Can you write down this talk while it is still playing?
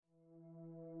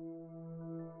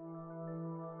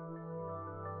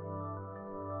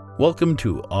Welcome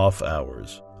to Off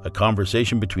Hours, a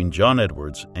conversation between John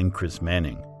Edwards and Chris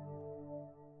Manning.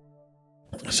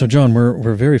 So, John,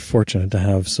 we're very fortunate to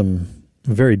have some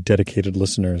very dedicated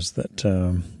listeners that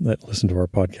listen to our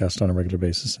podcast on a regular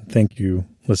basis. And thank you,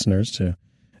 listeners, to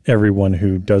everyone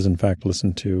who does, in fact,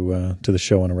 listen to the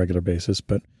show on a regular basis.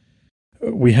 But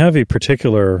we have a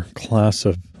particular class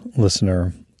of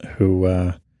listener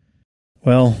who,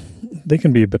 they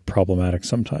can be a bit problematic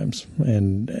sometimes.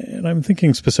 And I'm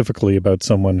thinking specifically about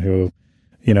someone who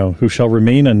shall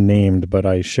remain unnamed, but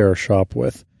I share a shop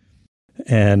with.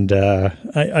 And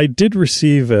I did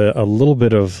receive a little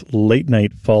bit of late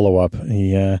night follow-up.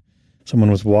 Someone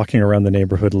was walking around the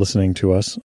neighborhood listening to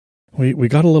us. We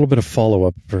got a little bit of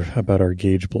follow-up about our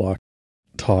gauge block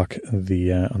talk on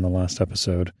the last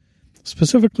episode,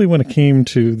 specifically when it came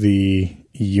to the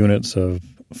units of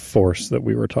force that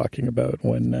we were talking about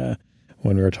when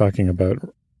we were talking about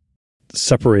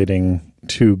separating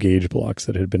two gauge blocks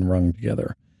that had been rung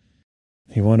together.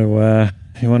 You want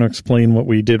to explain what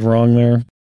we did wrong there?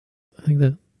 I think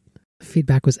the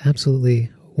feedback was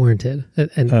absolutely warranted,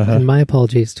 and my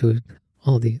apologies to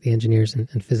all the engineers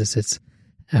and physicists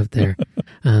out there.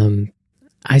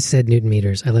 I said Newton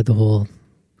meters. I led the whole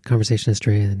conversation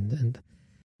astray, and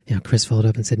Chris followed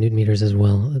up and said Newton meters as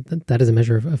well. That is a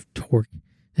measure of torque.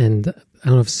 And I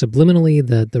don't know if subliminally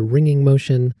the ringing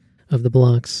motion of the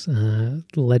blocks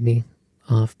led me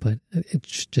off, but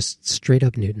it's just straight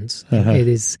up newtons. It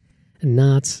is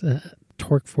not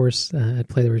torque force at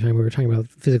play that we were talking about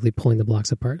physically pulling the blocks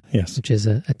apart. Yes. Which is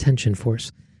a tension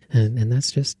force. And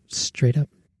that's just straight up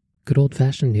good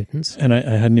old-fashioned newtons. And I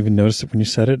hadn't even noticed it when you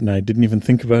said it, and I didn't even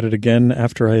think about it again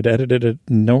after I had edited it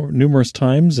numerous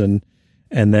times. And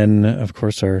then, of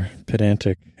course, our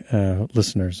pedantic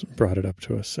listeners brought it up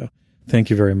to us. So thank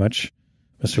you very much,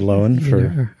 Mr. Lowen,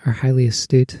 for our highly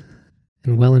astute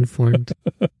and well-informed.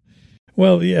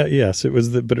 Well, yes, it was,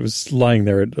 but it was lying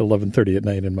there at 11:30 at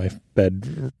night in my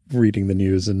bed, reading the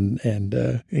news and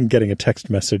getting a text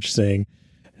message saying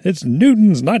it's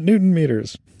newtons, not Newton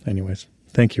meters. Anyways,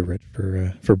 thank you, Rich,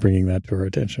 for bringing that to our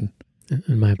attention.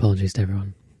 And my apologies to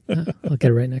everyone. I'll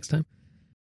get it right next time.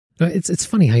 It's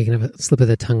funny how you can have a slip of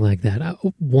the tongue like that.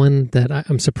 One that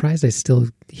I'm surprised I still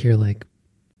hear like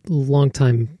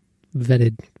long-time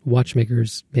vetted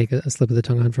watchmakers make a slip of the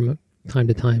tongue on from time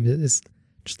to time is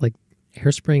just like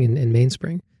hairspring and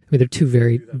mainspring. I mean, they're two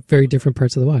very, very different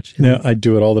parts of the watch. No, I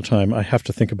do it all the time. I have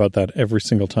to think about that every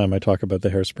single time I talk about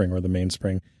the hairspring or the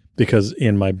mainspring, because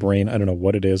in my brain, I don't know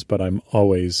what it is, but I'm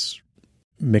always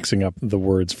mixing up the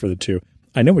words for the two.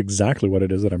 I know exactly what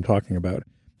it is that I'm talking about.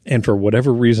 And for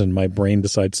whatever reason, my brain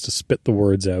decides to spit the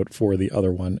words out for the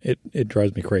other one. It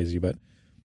drives me crazy. But,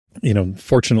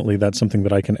 fortunately, that's something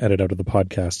that I can edit out of the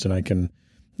podcast, and I can,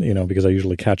 because I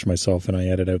usually catch myself and I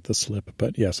edit out the slip.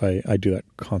 But yes, I do that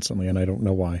constantly, and I don't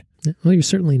know why. Well, you're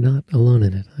certainly not alone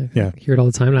in it. I hear it all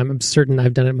the time, and I'm certain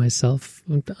I've done it myself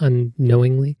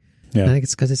unknowingly. Yeah. I think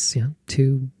it's because it's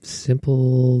two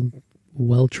simple,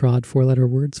 well-trod four-letter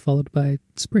words followed by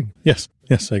spring. Yes,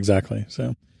 exactly.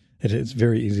 So it's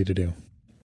very easy to do.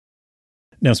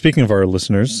 Now, speaking of our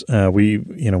listeners, we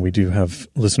do have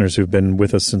listeners who've been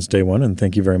with us since day one, and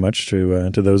thank you very much to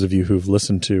those of you who've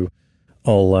listened to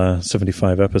all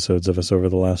 75 episodes of us over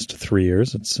the last 3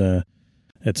 years.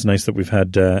 It's nice that we've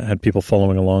had people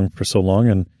following along for so long,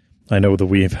 and I know that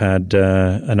we've had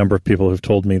a number of people who've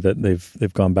told me that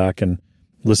they've gone back and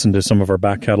listened to some of our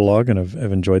back catalog and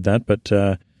have enjoyed that. But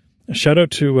a shout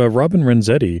out to Robin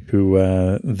Renzetti, who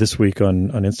this week on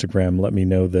Instagram let me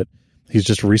know that he's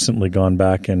just recently gone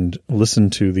back and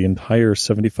listened to the entire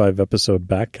 75 episode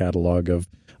back catalog of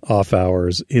Off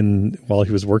Hours while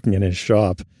he was working in his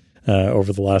shop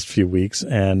over the last few weeks.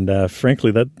 And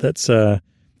frankly, that's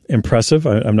impressive.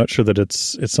 I'm not sure that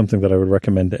it's something that I would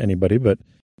recommend to anybody, but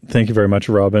thank you very much,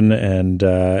 Robin. And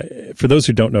for those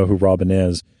who don't know who Robin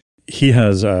is, he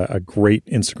has a great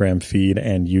Instagram feed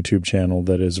and YouTube channel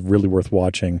that is really worth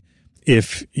watching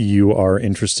if you are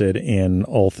interested in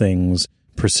all things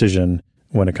precision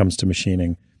when it comes to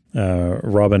machining.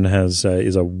 Robin is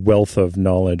a wealth of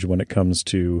knowledge when it comes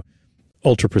to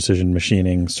ultra precision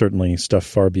machining, certainly stuff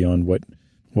far beyond what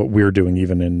we're doing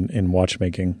even in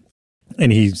watchmaking.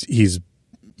 And he's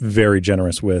very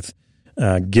generous with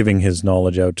giving his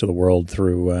knowledge out to the world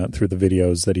through the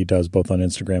videos that he does both on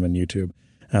Instagram and YouTube.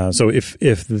 So if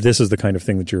this is the kind of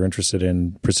thing that you're interested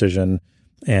in, precision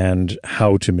and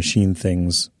how to machine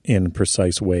things in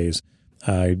precise ways,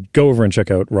 go over and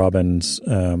check out Robin's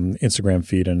Instagram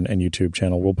feed and YouTube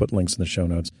channel. We'll put links in the show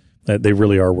notes. They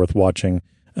really are worth watching,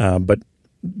 but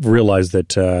realize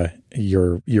that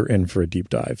you're in for a deep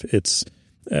dive.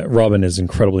 Robin is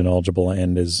incredibly knowledgeable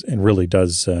and really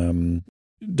does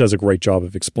a great job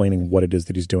of explaining what it is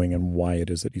that he's doing and why it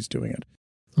is that he's doing it.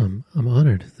 I'm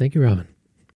honored. Thank you, Robin.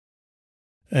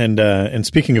 And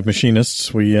speaking of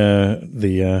machinists,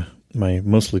 my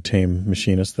mostly tame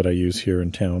machinist that I use here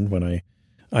in town when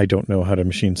I don't know how to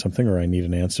machine something or I need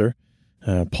an answer,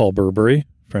 Paul Burberry,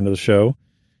 friend of the show.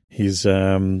 He's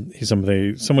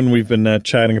someone we've been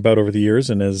chatting about over the years,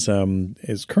 and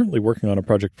is currently working on a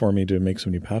project for me to make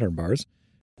some new pattern bars.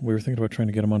 We were thinking about trying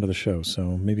to get him onto the show,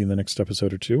 so maybe in the next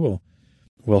episode or two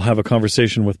we'll have a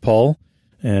conversation with Paul.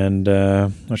 And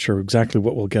not sure exactly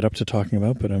what we'll get up to talking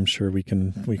about, but I'm sure we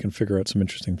can figure out some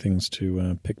interesting things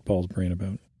to pick Paul's brain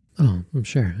about. Oh, I'm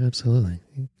sure, absolutely.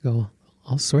 Go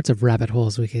all sorts of rabbit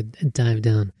holes we could dive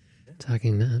down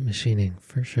talking machining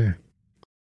for sure.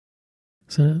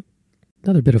 So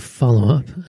another bit of follow-up.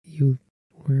 You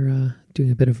were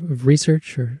doing a bit of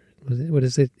research, or what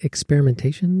is it,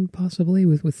 experimentation possibly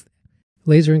with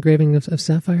laser engraving of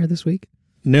sapphire this week?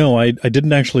 No, I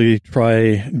didn't actually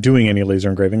try doing any laser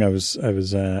engraving. I was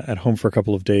at home for a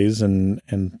couple of days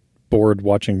and bored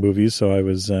watching movies, so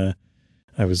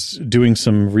I was doing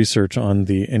some research on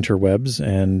the interwebs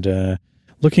and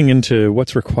looking into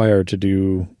what's required to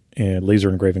do laser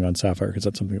engraving on sapphire, because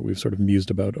that's something that we've sort of mused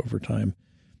about over time.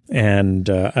 And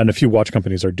a few watch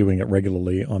companies are doing it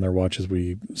regularly on their watches.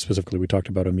 We talked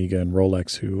about Omega and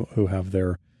Rolex, who have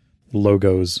their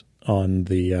logos on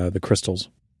the crystals.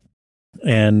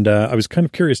 And I was kind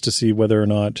of curious to see whether or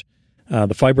not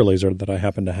the fiber laser that I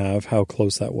happen to have, how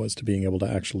close that was to being able to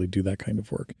actually do that kind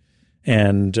of work.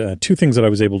 And two things that I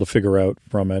was able to figure out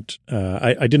from it.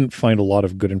 I didn't find a lot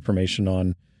of good information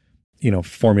on,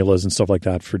 formulas and stuff like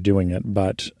that for doing it,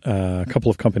 but a couple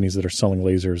of companies that are selling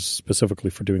lasers specifically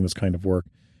for doing this kind of work.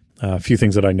 A few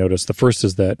things that I noticed. The first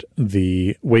is that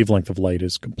the wavelength of light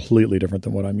is completely different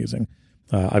than what I'm using.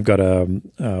 I've got a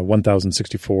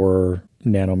 1064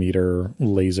 nanometer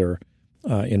laser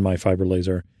in my fiber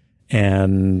laser,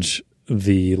 and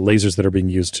the lasers that are being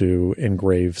used to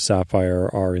engrave sapphire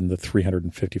are in the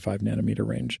 355 nanometer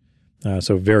range.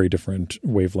 So very different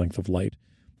wavelength of light.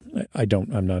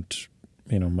 I'm not,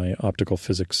 my optical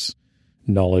physics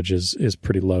knowledge is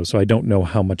pretty low, so I don't know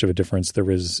how much of a difference there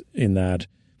is in that,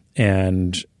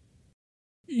 and,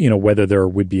 whether there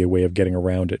would be a way of getting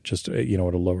around it just, at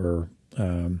a lower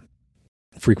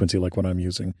frequency like what I'm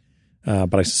using.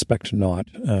 But I suspect not.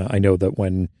 I know that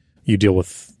when you deal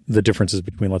with the differences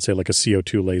between, let's say, like a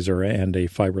CO2 laser and a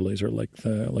fiber laser, like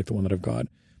the one that I've got,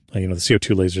 the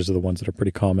CO2 lasers are the ones that are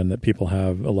pretty common that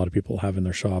a lot of people have in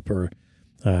their shop or,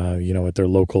 at their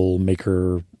local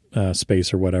maker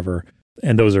space or whatever.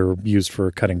 And those are used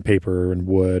for cutting paper and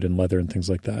wood and leather and things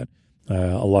like that.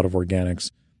 A lot of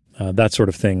organics. That sort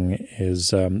of thing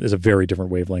is a very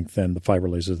different wavelength than the fiber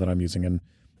lasers that I'm using. And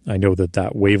I know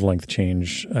that wavelength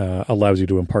change allows you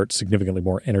to impart significantly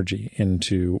more energy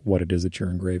into what it is that you're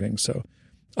engraving. So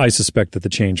I suspect that the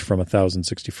change from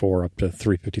 1064 up to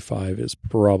 355 is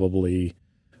probably,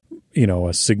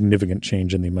 a significant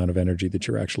change in the amount of energy that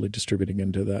you're actually distributing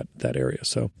into that area.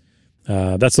 So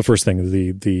that's the first thing.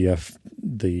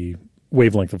 The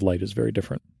wavelength of light is very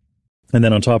different. And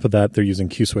then on top of that, they're using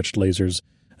Q-switched lasers,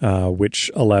 which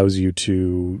allows you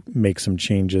to make some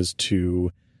changes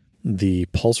to the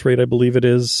pulse rate, I believe it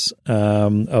is,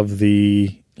 of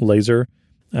the laser.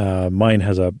 Mine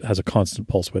has a constant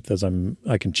pulse width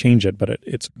I can change it, but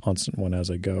it's a constant one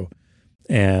as I go.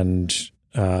 And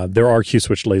there are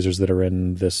Q-switched lasers that are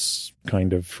in this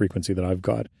kind of frequency that I've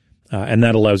got. And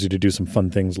that allows you to do some fun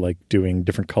things like doing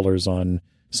different colors on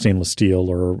stainless steel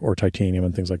or titanium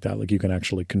and things like that. Like you can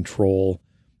actually control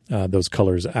those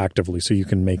colors actively. So you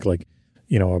can make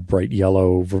a bright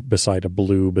yellow beside a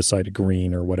blue, beside a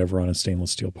green or whatever on a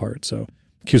stainless steel part. So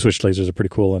Q-switched lasers are pretty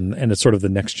cool. And it's sort of the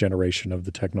next generation of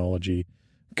the technology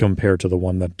compared to the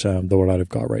one that I've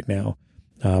got right now.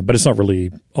 But it's not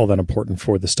really all that important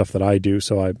for the stuff that I do.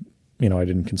 So I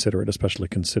didn't consider it, especially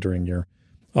considering you're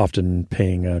often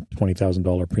paying a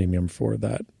 $20,000 premium for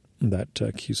that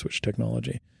Q-switch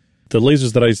technology. The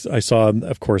lasers that I saw,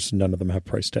 of course, none of them have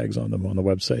price tags on them on the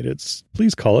website. It's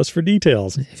please call us for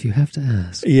details if you have to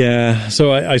ask. Yeah,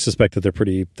 so I suspect that they're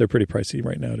pretty pricey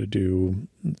right now to do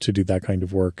that kind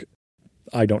of work.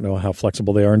 I don't know how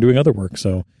flexible they are in doing other work,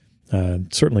 so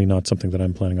certainly not something that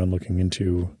I'm planning on looking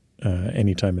into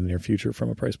anytime in the near future from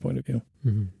a price point of view.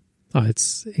 Mm-hmm. Oh,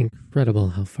 it's incredible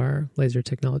how far laser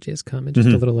technology has come in just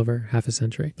a little over half a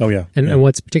century. Oh yeah, and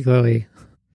what's particularly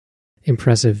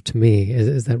impressive to me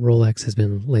is that Rolex has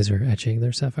been laser etching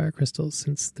their sapphire crystals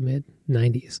since the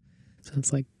mid-90s. So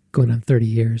it's like going on 30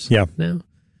 years now.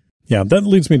 Yeah, that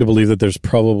leads me to believe that there's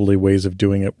probably ways of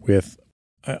doing it with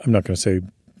I'm not going to say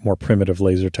more primitive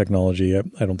laser technology.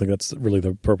 I don't think that's really the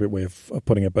appropriate way of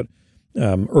putting it, but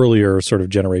earlier sort of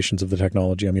generations of the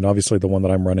technology. I mean, obviously the one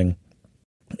that I'm running,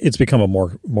 it's become a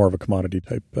more of a commodity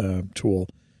type tool.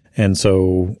 And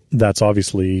so that's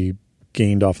obviously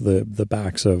gained off the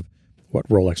backs of what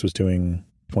Rolex was doing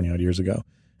 20 odd years ago.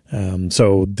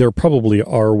 So there probably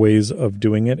are ways of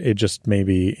doing it. It just may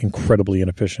be incredibly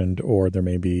inefficient, or there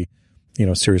may be,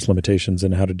 serious limitations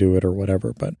in how to do it or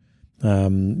whatever. But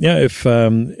if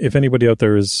anybody out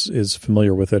there is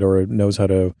familiar with it or knows how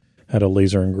to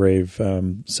laser engrave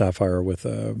sapphire with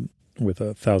a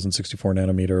 1064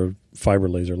 nanometer fiber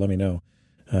laser, let me know.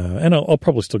 And I'll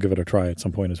probably still give it a try at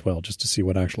some point as well, just to see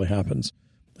what actually happens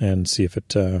and see if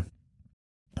it,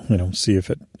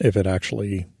 if it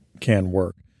actually can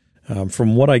work.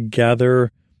 From what I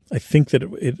gather, I think that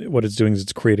what it's doing is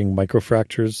it's creating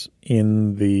microfractures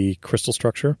in the crystal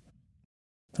structure,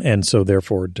 and so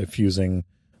therefore diffusing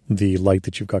the light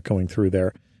that you've got going through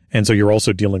there. And so you're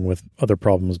also dealing with other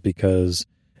problems because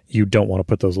you don't want to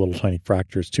put those little tiny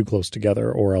fractures too close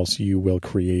together, or else you will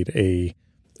create a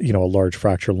large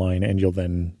fracture line, and you'll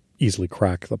then easily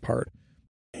crack the part.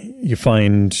 You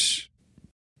find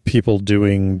people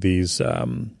doing these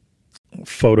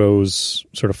photos,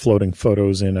 sort of floating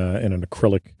photos in an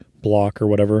acrylic block or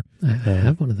whatever. I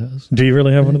have one of those. Do you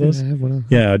really have one of those? I have one of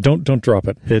those. Yeah, don't drop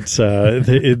it. It's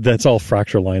that's all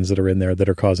fracture lines that are in there that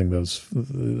are causing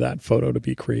that photo to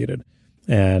be created.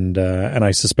 And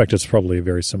I suspect it's probably a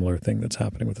very similar thing that's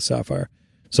happening with the sapphire.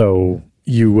 So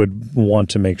you would want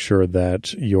to make sure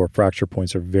that your fracture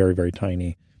points are very, very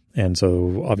tiny. And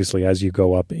so obviously as you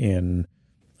go up in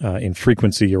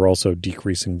frequency, you're also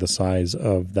decreasing the size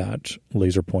of that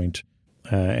laser point,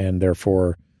 and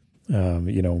therefore,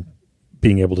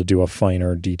 being able to do a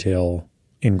finer detail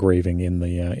engraving in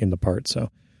the part. So,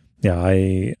 yeah,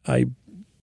 I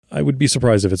would be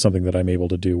surprised if it's something that I'm able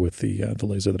to do with the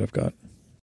laser that I've got.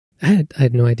 I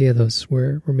had no idea those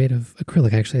were made of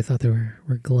acrylic. Actually, I thought they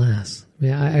were glass.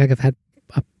 I've had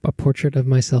a portrait of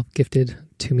myself gifted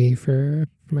to me for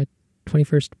my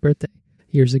 21st birthday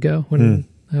years ago when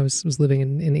I was living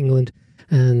in England,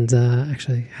 and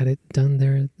actually had it done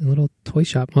there in a little toy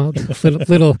shop. Well,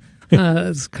 little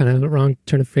it's kind of the wrong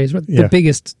turn of phrase. But the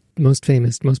biggest, most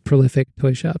famous, most prolific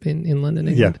toy shop in London,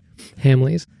 England,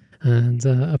 Hamleys. And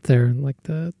up there, like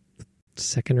the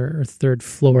second or third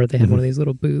floor, they had one of these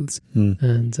little booths,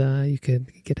 and you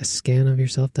could get a scan of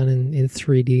yourself done in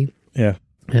 3D. Yeah,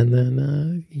 and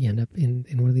then you end up in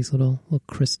one of these little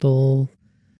crystal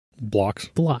blocks.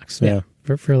 Yeah.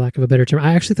 For lack of a better term.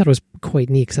 I actually thought it was quite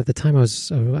neat because at the time I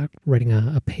was writing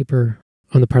a paper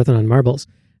on the Parthenon marbles,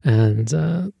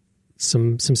 and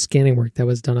some scanning work that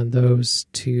was done on those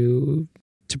to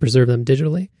preserve them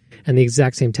digitally, and the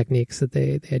exact same techniques that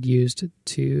they had used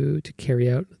to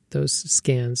carry out those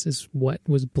scans is what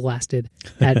was blasted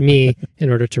at me in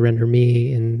order to render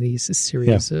me in these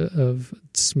series of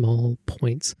small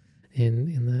points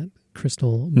in that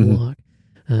crystal block.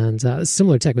 And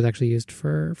similar tech was actually used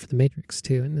for the Matrix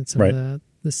too, and some of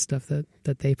the stuff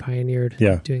that they pioneered,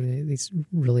 doing these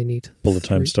really neat bullet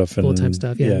time stuff,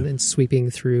 and sweeping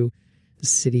through the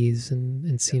cities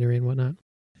and scenery and whatnot.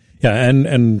 Yeah, and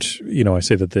I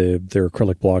say that they're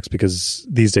acrylic blocks because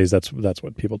these days that's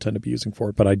what people tend to be using for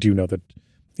it. But I do know that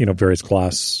various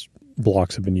glass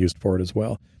blocks have been used for it as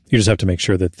well. You just have to make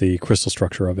sure that the crystal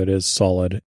structure of it is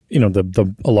solid.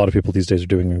 A lot of people these days are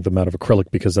doing them out of acrylic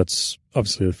because that's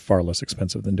obviously far less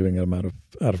expensive than doing them out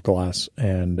of glass.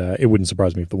 And it wouldn't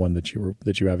surprise me if the one that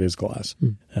you have is glass.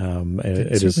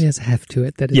 It certainly has heft to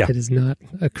it that it is not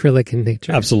acrylic in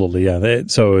nature. Absolutely, yeah.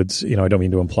 So it's I don't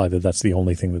mean to imply that that's the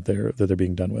only thing that they're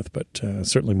being done with, but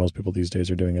certainly most people these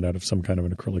days are doing it out of some kind of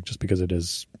an acrylic just because it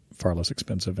is far less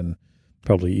expensive and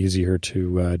probably easier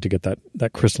to get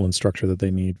that crystalline structure that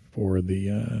they need for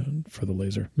the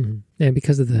laser. Mm-hmm. And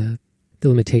because of the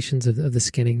limitations of the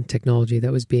scanning technology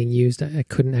that was being used, I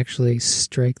couldn't actually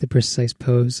strike the precise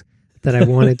pose that I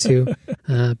wanted to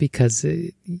because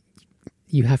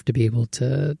you have to be able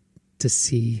to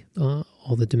see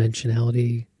all the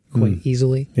dimensionality quite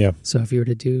easily. Yeah. So if you were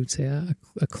to do, say,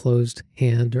 a closed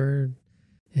hand, or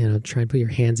try and put your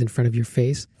hands in front of your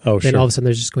face, then all of a sudden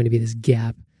there's just going to be this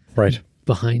gap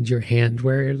behind your hand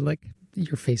where like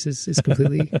your face is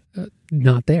completely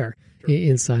not there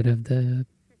inside of the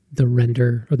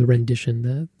render or the rendition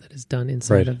that is done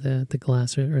inside of the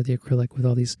glass or the acrylic with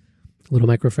all these little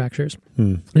microfractures.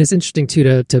 And it's interesting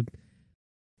too to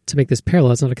make this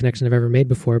parallel. It's not a connection I've ever made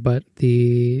before, but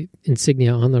the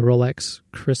insignia on the Rolex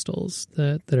crystals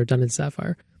that are done in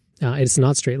sapphire, it's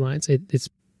not straight lines. It's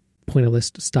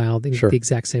pointillist style, the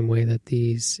exact same way that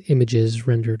these images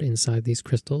rendered inside these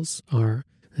crystals are.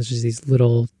 There's just these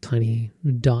little tiny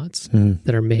dots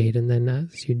that are made, and then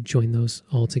as you join those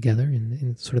all together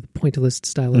in sort of the pointillist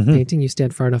style of painting, you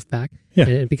stand far enough back, and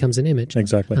it becomes an image.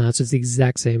 Exactly. So it's the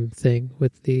exact same thing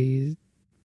with the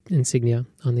insignia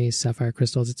on these sapphire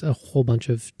crystals. It's a whole bunch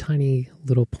of tiny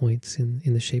little points in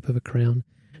the shape of a crown.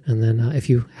 And then if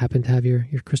you happen to have your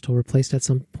crystal replaced at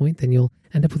some point, then you'll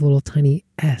end up with a little tiny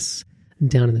S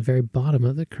down in the very bottom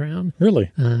of the crown.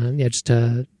 Really? Just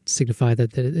to signify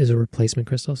that it is a replacement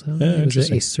crystal. So it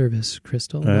was a service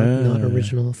crystal, not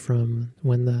original from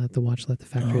when the watch left the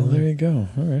factory. There you go.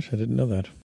 All right, I didn't know that.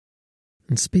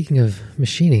 And speaking of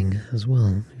machining as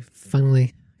well, we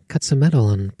finally cut some metal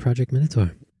on Project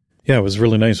Minotaur. Yeah, it was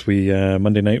really nice. We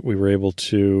Monday night we were able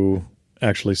to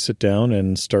actually sit down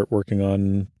and start working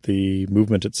on the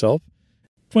movement itself.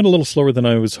 It went a little slower than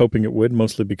I was hoping it would,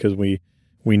 mostly because we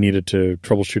needed to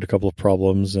troubleshoot a couple of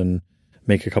problems and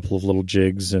make a couple of little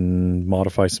jigs and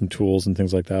modify some tools and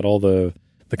things like that. All the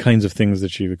kinds of things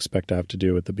that you expect to have to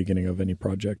do at the beginning of any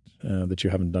project that you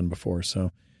haven't done before.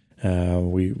 So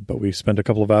we spent a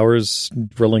couple of hours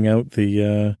drilling out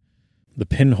the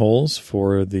pinholes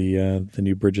for the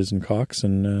new bridges and cocks,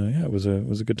 and it was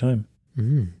a good time.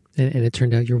 Mm-hmm. And it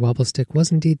turned out your wobble stick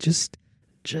was indeed just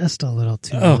a little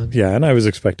too long. Oh, yeah, and I was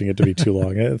expecting it to be too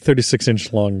long. A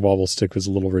 36-inch long wobble stick was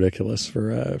a little ridiculous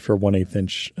for a 1/8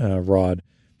 inch rod.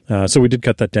 So we did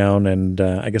cut that down, and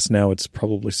I guess now it's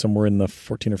probably somewhere in the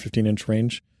 14 or 15-inch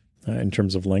range in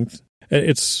terms of length.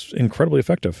 It's incredibly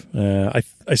effective.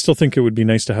 I still think it would be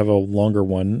nice to have a longer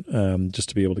one, just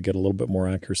to be able to get a little bit more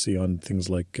accuracy on things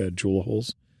like jewel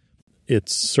holes.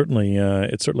 It's certainly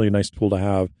a nice tool to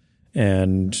have,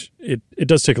 and it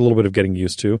does take a little bit of getting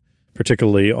used to,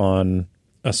 particularly on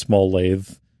a small lathe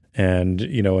and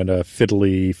and a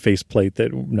fiddly faceplate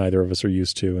that neither of us are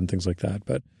used to and things like that.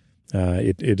 But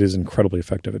it is incredibly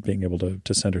effective at being able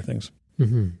to center things.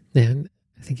 Mm-hmm. And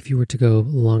I think if you were to go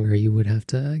longer, you would have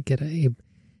to get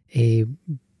a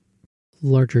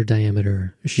larger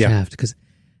diameter shaft, because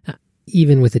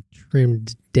even with it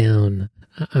trimmed down,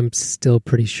 I'm still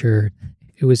pretty sure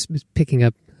it was picking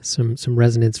up some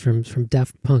resonance from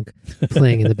Daft Punk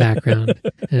playing in the background,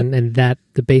 and that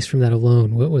the bass from that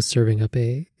alone was serving up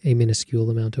a minuscule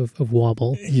amount of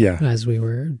wobble as we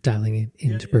were dialing it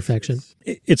into perfection.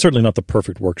 It's certainly not the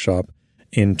perfect workshop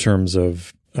in terms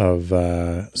of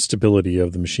stability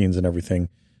of the machines and everything.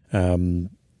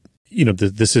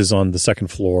 This is on the second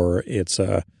floor. It's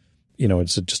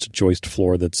just a joist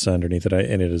floor that's underneath it,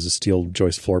 and it is a steel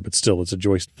joist floor, but still it's a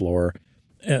joist floor.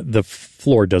 The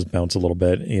floor does bounce a little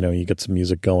bit. You get some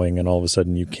music going, and all of a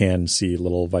sudden you can see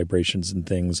little vibrations and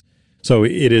things. So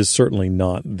it is certainly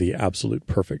not the absolute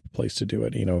perfect place to do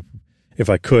it. If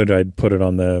I could, I'd put it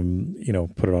on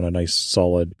a nice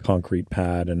solid concrete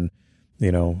pad, and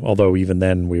although even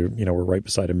then we're right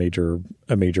beside a major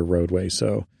roadway,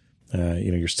 so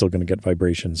you're still going to get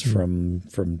vibrations from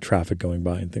traffic going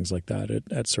by and things like that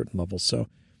at certain levels. So,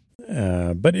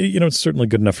 but it's certainly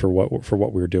good enough for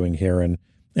what we were doing here, and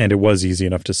it was easy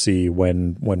enough to see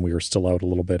when we were still out a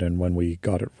little bit and when we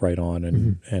got it right on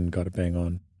and got it bang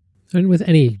on. And with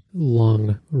any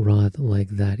long rod like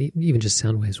that, even just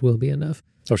sound waves will be enough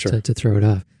to throw it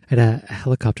off. I had a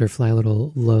helicopter fly a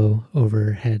little low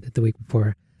overhead the week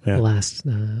before last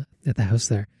at the house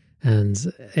there, and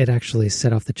it actually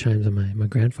set off the chimes on my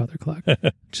grandfather clock,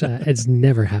 which has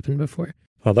never happened before.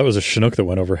 Oh, that was a Chinook that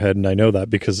went overhead, and I know that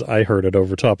because I heard it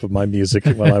over top of my music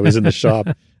while I was in the shop.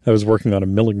 I was working on a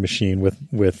milling machine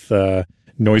with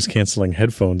noise-canceling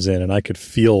headphones in, and I could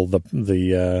feel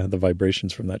the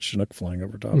vibrations from that Chinook flying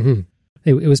over top. Mm-hmm.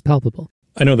 It was palpable.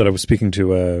 I know that I was speaking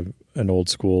to an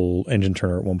old-school engine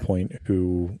turner at one point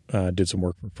who did some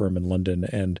work for a firm in London,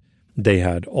 and they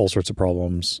had all sorts of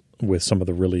problems with some of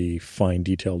the really fine,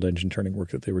 detailed engine turning work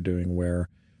that they were doing where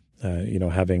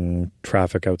having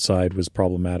traffic outside was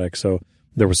problematic. So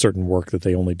there was certain work that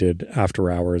they only did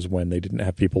after hours when they didn't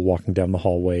have people walking down the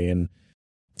hallway. And,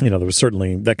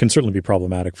 that can certainly be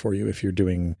problematic for you if you're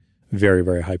doing very,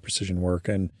 very high precision work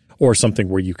or something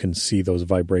where you can see those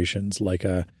vibrations like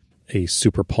a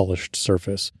super polished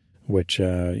surface, which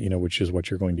is what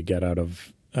you're going to get out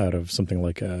of something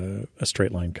like a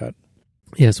straight line cut.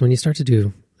 Yeah. So when you start to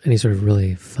do any sort of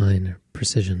really fine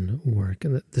precision work,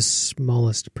 and the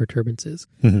smallest perturbances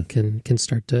can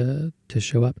start to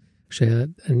show up.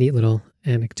 Actually, a neat little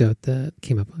anecdote that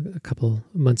came up a couple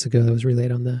months ago that was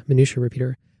relayed on the Minutia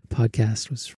Repeater podcast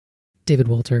was David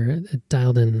Walter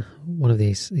dialed in one of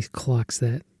these clocks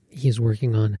that he's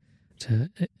working on to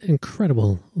an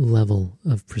incredible level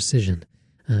of precision.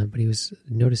 but he was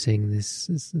noticing this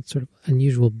sort of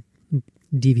unusual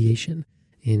deviation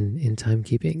in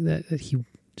timekeeping that he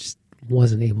just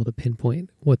wasn't able to pinpoint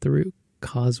what the root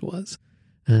cause was.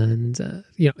 And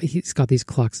he's got these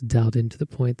clocks dialed in to the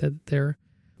point that they're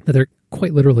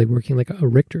quite literally working like a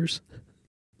Richter's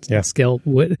scale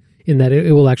would, in that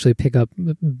it will actually pick up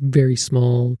very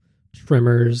small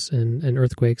tremors and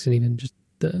earthquakes, and even just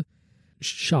the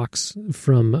shocks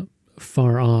from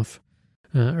far off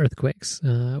earthquakes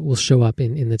will show up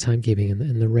in the timekeeping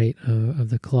and the rate of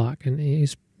the clock. And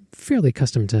he's fairly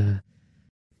accustomed to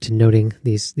noting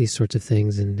these sorts of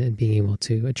things and being able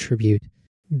to attribute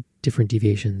different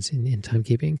deviations in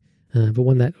timekeeping. But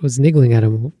one that was niggling at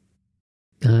him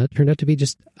turned out to be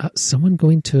just someone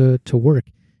going to work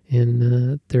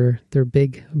in their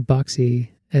big boxy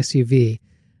SUV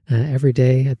every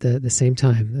day at the same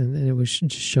time, and it was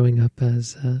just showing up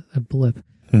as a blip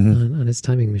on his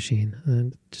timing machine.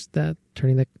 And just that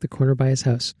turning the corner by his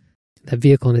house, that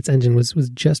vehicle and its engine was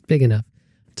just big enough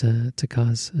to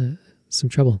cause some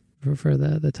trouble for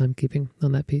the timekeeping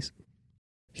on that piece.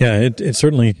 Yeah, it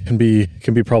certainly can be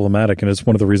problematic, and it's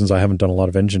one of the reasons I haven't done a lot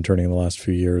of engine turning in the last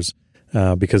few years,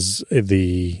 because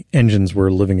the engines were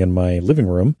living in my living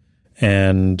room,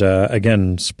 and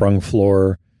again, sprung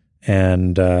floor,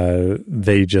 and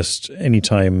they just,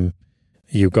 anytime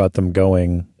you got them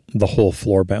going, the whole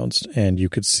floor bounced, and you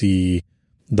could see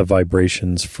the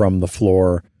vibrations from the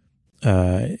floor,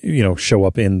 show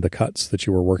up in the cuts that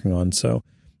you were working on. So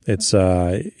it's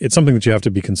something that you have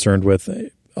to be concerned with.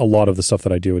 A lot of the stuff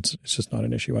that I do, it's just not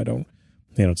an issue. I don't,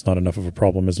 it's not enough of a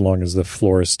problem as long as the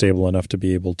floor is stable enough to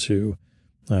be able to,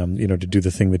 to do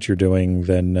the thing that you're doing,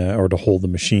 then, or to hold the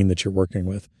machine that you're working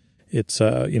with. It's,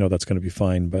 that's going to be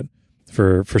fine. But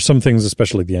for some things,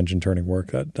 especially the engine turning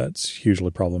work, that's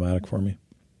hugely problematic for me.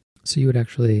 So you would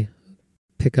actually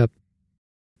pick up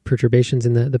perturbations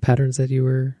in the patterns that you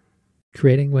were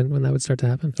creating when that would start to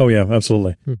happen? Oh yeah,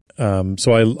 absolutely.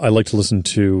 So I like to listen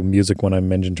to music when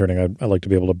I'm engine turning. I like to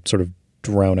be able to sort of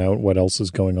drown out what else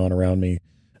is going on around me,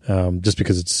 just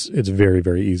because it's very,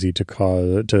 very easy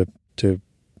to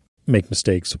make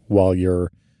mistakes while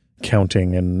you're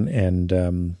counting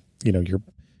and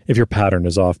if your pattern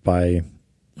is off by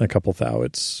a couple thou,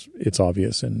 it's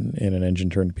obvious in an engine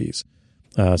turned piece.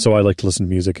 So I like to listen to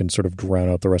music and sort of drown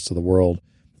out the rest of the world.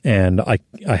 And I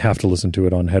have to listen to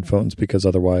it on headphones because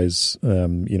otherwise,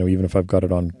 even if I've got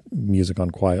it on music on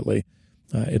quietly,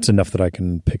 it's enough that I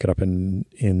can pick it up in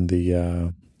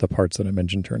the parts that I'm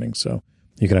engine turning. So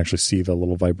you can actually see the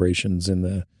little vibrations in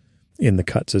the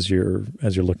cuts as you're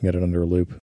looking at it under a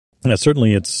loop. And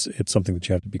certainly it's something that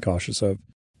you have to be cautious of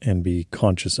and be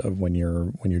conscious of when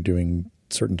you're doing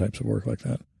certain types of work like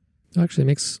that. It actually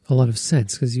makes a lot of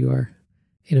sense because you are,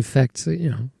 in effect,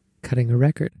 cutting a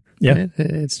record. Yeah. Right?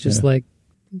 It's just like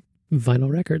vinyl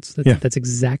records. That's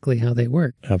exactly how they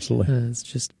work. Absolutely. It's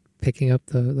just picking up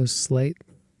those slight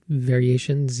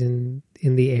variations in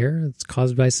the air that's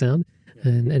caused by sound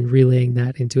and relaying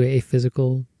that into a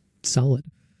physical solid.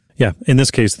 Yeah. In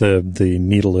this case, the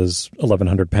needle is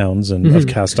 1,100 pounds of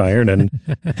cast iron, and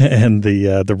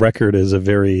the record is a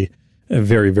very,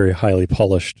 very highly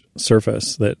polished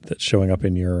surface that's showing up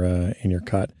in your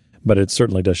cut. But it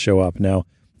certainly does show up. Now,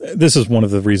 this is one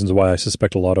of the reasons why I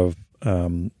suspect a lot of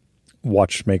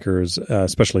watchmakers,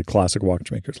 especially classic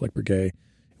watchmakers like Breguet,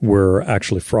 were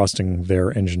actually frosting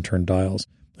their engine turn dials.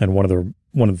 And one of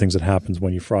the things that happens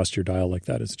when you frost your dial like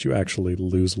that is that you actually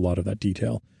lose a lot of that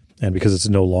detail. And because it's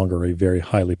no longer a very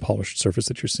highly polished surface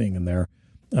that you're seeing in there,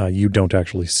 you don't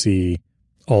actually see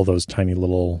all those tiny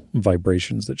little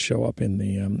vibrations that show up in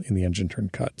the engine turn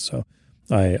cut. So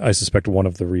I suspect one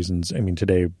of the reasons,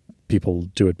 today people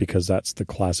do it because that's the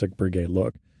classic Breguet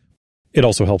look. It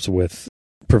also helps with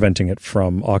preventing it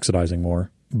from oxidizing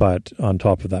more. But on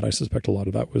top of that, I suspect a lot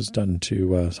of that was done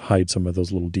to hide some of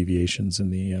those little deviations in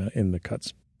the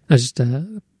cuts. Just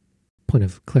a point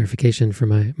of clarification for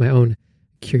my own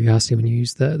curiosity. When you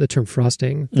use the term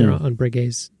frosting there on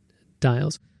Breguet's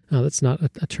dials, that's not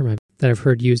a term that I've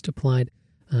heard used applied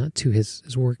to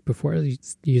his work before.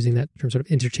 Using that term sort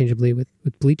of interchangeably with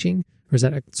bleaching, or is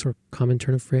that a sort of common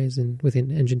turn of phrase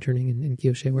within engine turning and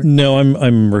guilloche work? No,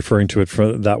 I'm referring to it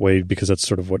that way because that's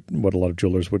sort of what a lot of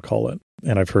jewelers would call it,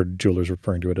 and I've heard jewelers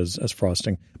referring to it as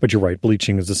frosting. But you're right,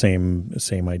 bleaching is the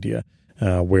same idea,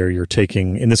 where you're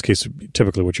taking, in this case,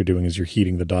 typically what you're doing is you're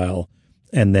heating the dial,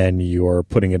 and then you're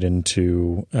putting it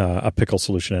into a pickle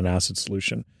solution, an acid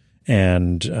solution,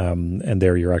 and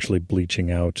there you're actually bleaching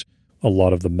out a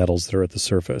lot of the metals that are at the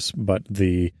surface. But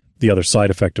the other side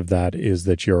effect of that is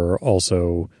that you're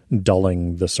also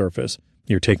dulling the surface.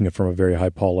 You're taking it from a very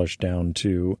high polish down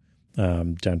to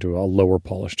down to a lower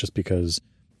polish, just because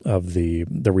of the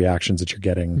reactions that you're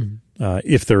getting.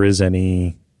 If there is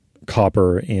any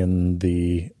copper in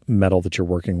the metal that you're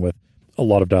working with, a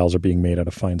lot of dials are being made out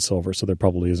of fine silver, so there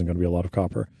probably isn't going to be a lot of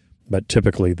copper. But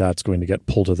typically that's going to get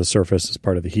pulled to the surface as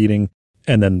part of the heating,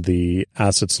 and then the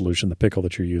acid solution, the pickle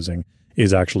that you're using,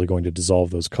 is actually going to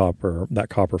dissolve that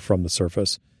copper from the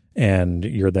surface, and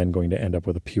you're then going to end up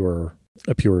with a pure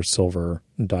silver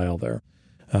dial there.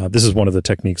 This is one of the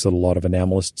techniques that a lot of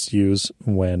enamelists use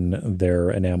when they're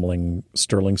enameling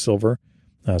sterling silver.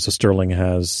 So sterling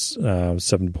has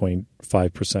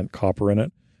 7.5% copper in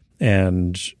it,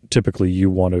 and typically you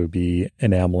want to be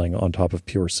enameling on top of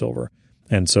pure silver.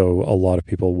 And so a lot of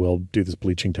people will do this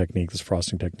bleaching technique, this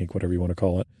frosting technique, whatever you want to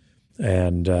call it,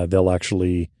 and they'll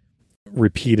actually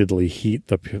repeatedly heat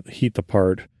the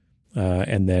part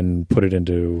and then put it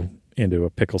into a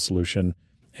pickle solution,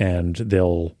 and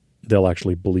they'll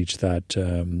actually bleach that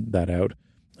out.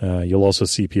 You'll also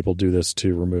see people do this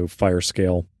to remove fire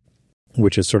scale,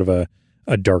 which is sort of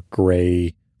a dark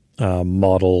gray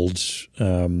mottled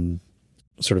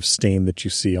sort of stain that you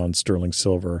see on sterling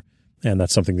silver, and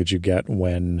that's something that you get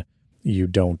when you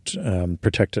don't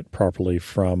protect it properly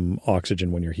from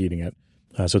oxygen when you're heating it.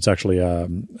 So it's actually a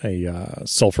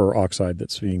sulfur oxide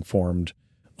that's being formed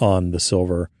on the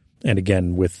silver. And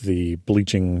again, with the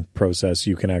bleaching process,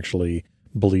 you can actually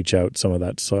bleach out some of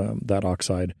that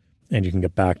oxide, and you can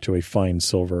get back to a fine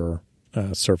silver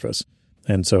surface.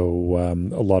 And so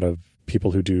a lot of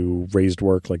people who do raised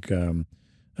work, like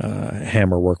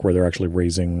hammer work, where they're actually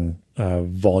raising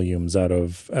volumes out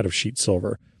of sheet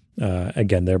silver,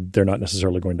 again, they're not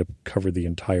necessarily going to cover the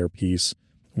entire piece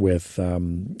with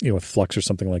with flux or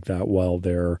something like that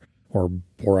or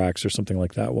borax or something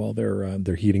like that while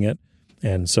they're heating it.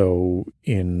 And so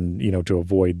to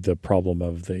avoid the problem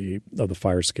of the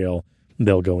fire scale,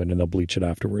 they'll go in and they'll bleach it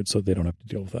afterwards so they don't have to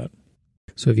deal with that.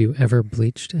 So have you ever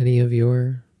bleached any of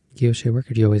your guilloche work,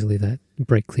 or do you always leave that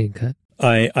bright, clean cut?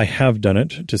 I have done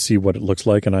it to see what it looks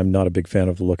like, and I'm not a big fan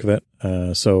of the look of it.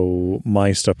 So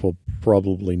my stuff will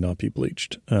probably not be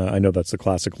bleached. I know that's the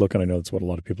classic look, and I know that's what a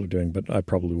lot of people are doing, but I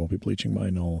probably won't be bleaching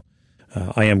mine.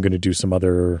 I am going to do some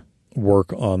other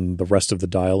work on the rest of the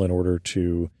dial in order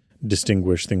to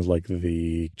distinguish things like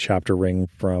the chapter ring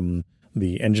from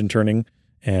the engine turning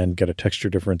and get a texture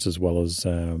difference, as well as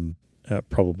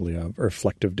probably a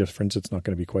reflective difference. It's not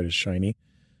going to be quite as shiny,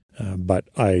 but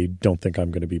I don't think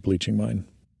I'm going to be bleaching mine.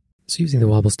 So using the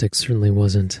wobble stick certainly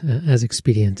wasn't as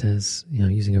expedient as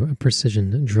using a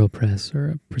precision drill press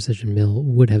or a precision mill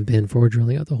would have been for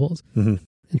drilling out the holes. Mm-hmm.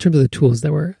 In terms of the tools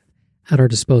that were at our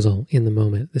disposal in the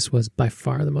moment, this was by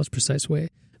far the most precise way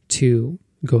to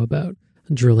go about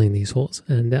drilling these holes.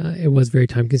 And it was very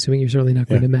time consuming. You're certainly not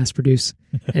going to mass produce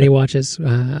any watches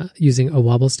using a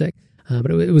wobble stick.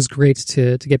 But it was great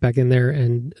to get back in there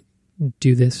and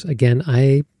do this again.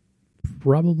 I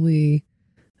probably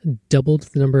doubled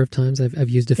the number of times I've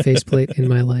used a faceplate in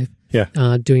my life.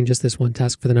 Doing just this one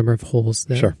task for the number of holes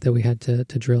that we had to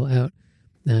drill out.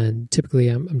 And typically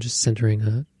I'm just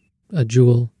centering a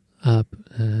jewel up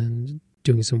and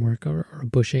doing some work or a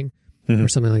bushing or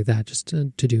something like that, just to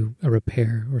do a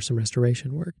repair or some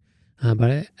restoration work.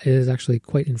 But it is actually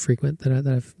quite infrequent that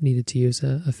I've needed to use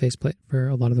a faceplate for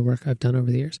a lot of the work I've done over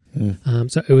the years.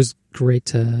 So it was great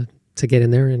to get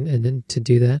in there and to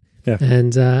do that. Yeah.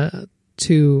 And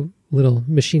two little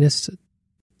machinist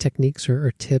techniques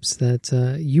or tips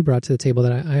that you brought to the table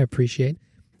that I appreciate,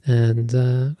 and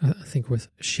I think worth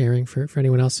sharing for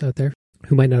anyone else out there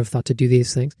who might not have thought to do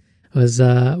these things, was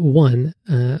one,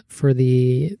 for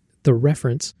the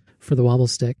reference for the wobble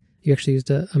stick, you actually used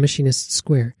a machinist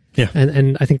square. Yeah.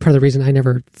 And I think part of the reason I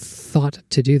never thought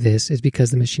to do this is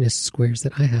because the machinist squares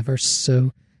that I have are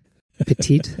so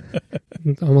petite,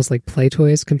 almost like play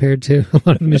toys compared to a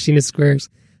lot of the machinist squares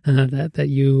that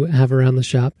you have around the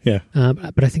shop. Yeah.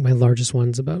 But I think my largest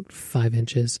one's about 5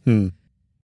 inches.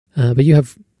 But you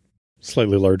have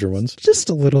slightly larger ones, just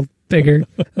a little bigger.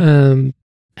 And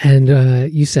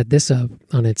you set this up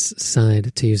on its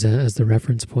side to use as the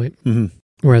reference point.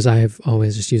 Whereas I have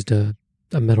always just used a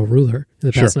metal ruler in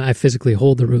the past. And I physically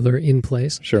hold the ruler in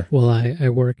place while I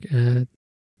work at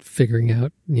figuring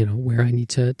out, where I need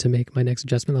to make my next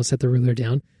adjustment. I'll set the ruler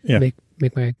down, make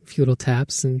my few little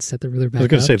taps and set the ruler back up. I was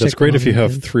going to say, that's great if you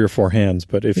have 3 or 4 hands,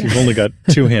 but if you've only got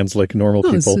 2 hands like normal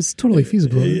people. It's totally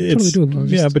feasible. Totally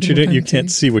doable. But you can't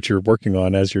see what you're working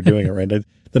on as you're doing it, right?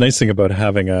 The nice thing about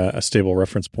having a stable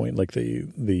reference point like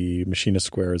the machinist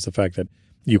square is the fact that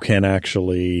you can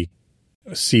actually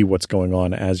see what's going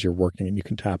on as you're working, and you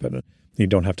can tap it. You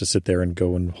don't have to sit there and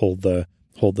go and hold the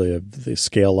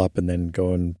scale up and then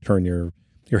go and turn your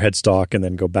headstock and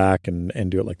then go back and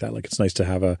do it like that. Like it's nice to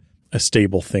have a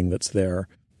stable thing that's there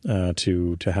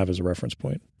to have as a reference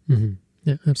point. Mm-hmm.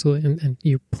 Yeah, absolutely. And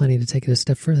you're planning to take it a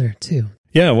step further too.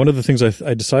 Yeah, one of the things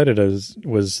I decided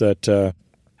was that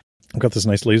I've got this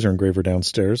nice laser engraver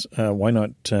downstairs. Why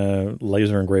not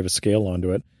laser engrave a scale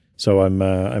onto it? So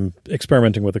I'm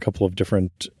experimenting with a couple of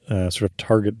different sort of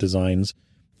target designs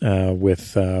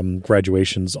with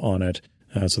graduations on it.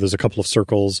 So there's a couple of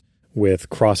circles with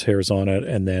crosshairs on it,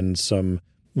 and then some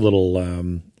little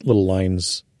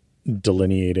lines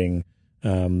delineating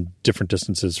different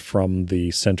distances from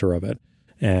the center of it.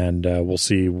 And we'll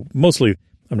see. Mostly,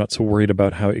 I'm not so worried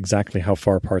about how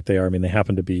far apart they are. I mean, they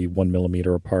happen to be 1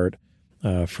 millimeter apart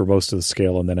for most of the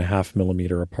scale, and then a 0.5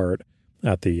 millimeter apart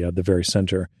at the very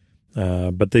center.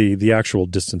 But the actual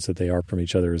distance that they are from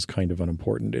each other is kind of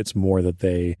unimportant. It's more that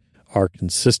they are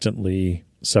consistently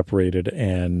separated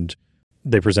and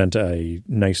they present a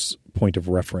nice point of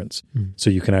reference. So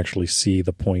you can actually see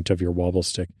the point of your wobble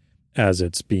stick as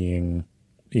it's being,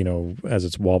 as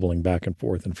it's wobbling back and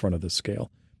forth in front of the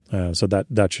scale. So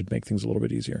that should make things a little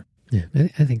bit easier. Yeah,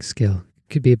 I think scale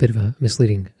could be a bit of a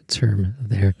misleading term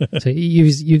there. So you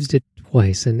used it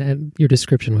twice, and your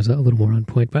description was a little more on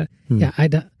point. But yeah,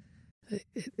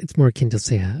 it's more akin to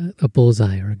say a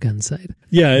bullseye or a gun sight.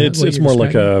 Yeah, it's more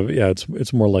like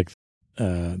it's more like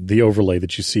the overlay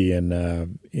that you see in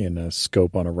a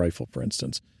scope on a rifle, for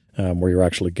instance, where you're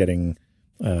actually getting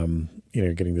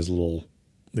getting these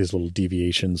little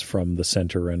deviations from the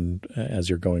center and as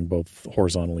you're going both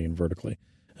horizontally and vertically,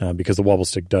 because the wobble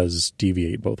stick does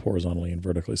deviate both horizontally and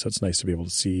vertically. So it's nice to be able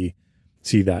to see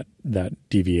that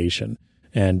deviation.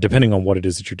 And depending on what it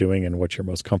is that you're doing and what you're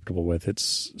most comfortable with,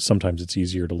 sometimes it's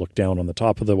easier to look down on the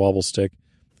top of the wobble stick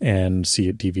and see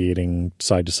it deviating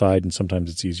side to side, and sometimes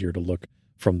it's easier to look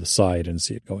from the side and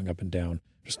see it going up and down.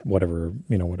 Just whatever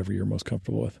you're most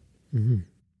comfortable with. Mm-hmm.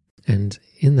 And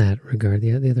in that regard,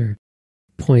 the other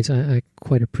point I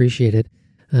quite appreciated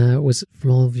was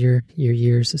from all of your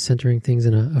years centering things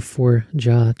in a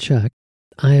 4-jaw chuck.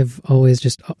 I've always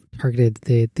just targeted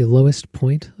the lowest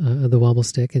point of the wobble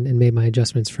stick and made my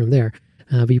adjustments from there.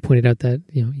 But you pointed out that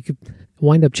you could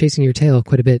wind up chasing your tail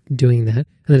quite a bit doing that,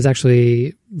 and then it's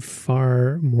actually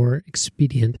far more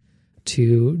expedient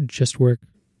to just work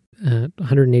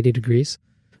 180 degrees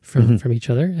from each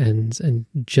other and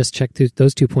just check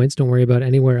those 2 points. Don't worry about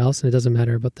anywhere else, and it doesn't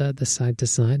matter about the side to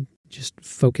side. Just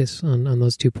focus on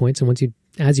those 2 points, and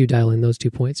as you dial in those 2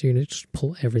 points, you're going to just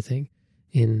pull everything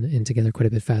in together quite a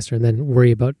bit faster, and then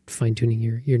worry about fine-tuning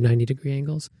your 90-degree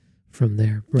angles from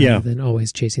there rather than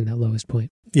always chasing that lowest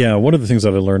point. Yeah, one of the things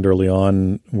that I learned early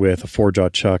on with a 4-jaw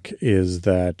chuck is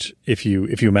that if you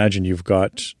imagine you've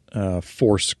got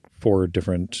four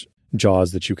different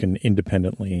jaws that you can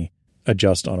independently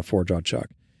adjust on a 4-jaw chuck,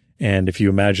 and if you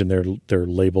imagine they're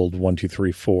labeled 1, 2,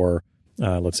 3, 4,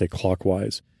 let's say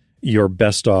clockwise, you're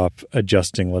best off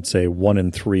adjusting, let's say 1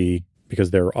 and 3,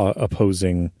 because they're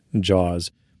opposing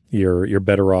jaws. You're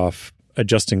better off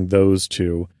adjusting those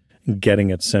two, getting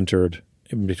it centered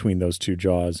in between those two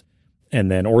jaws,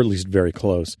 and then, or at least very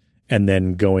close, and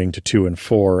then going to 2 and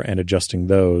 4 and adjusting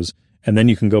those, and then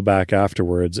you can go back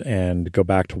afterwards and go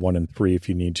back to 1 and 3 if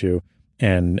you need to,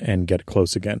 and get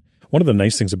close again. One of the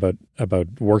nice things about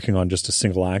working on just a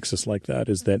single axis like that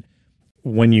is that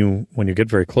when you get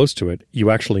very close to it,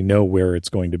 you actually know where it's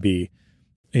going to be,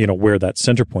 where that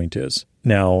center point is.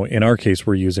 Now, in our case,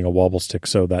 we're using a wobble stick,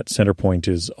 so that center point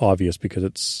is obvious because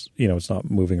it's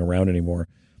not moving around anymore.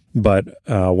 But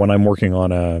when I'm working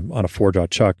on a 4-jaw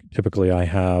chuck, typically I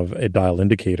have a dial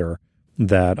indicator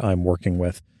that I'm working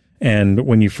with. And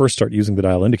when you first start using the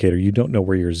dial indicator, you don't know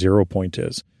where your 0 point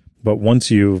is. But once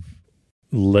you've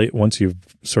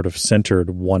sort of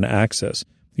centered one axis,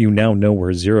 you now know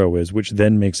where 0 is, which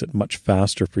then makes it much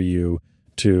faster for you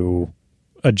to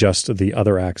adjust the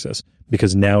other axis,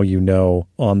 because now you know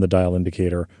on the dial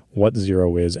indicator what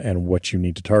 0 is and what you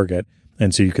need to target.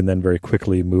 And so you can then very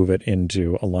quickly move it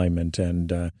into alignment.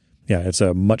 And it's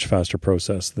a much faster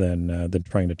process than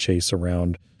trying to chase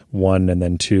around 1 and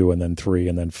then 2 and then 3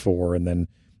 and then 4. And then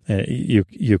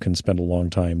you can spend a long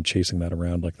time chasing that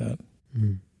around like that.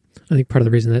 Mm. I think part of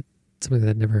the reason that something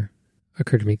that never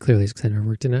occurred to me clearly is because I never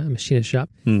worked in a machinist shop.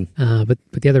 But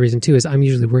the other reason too is I'm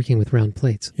usually working with round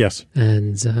plates. Yes.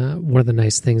 And one of the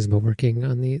nice things about working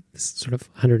on this sort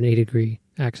of 180-degree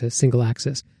axis, single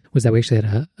axis, was that we actually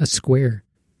had a square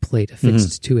plate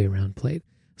affixed to a round plate.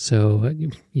 So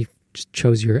you just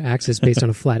chose your axis based on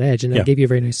a flat edge, and that gave you a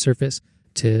very nice surface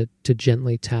to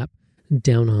gently tap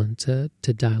down on to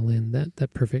dial in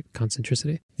that perfect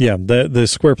concentricity. Yeah, the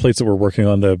square plates that we're working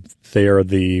on, they are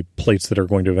the plates that are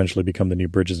going to eventually become the new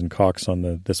bridges and cocks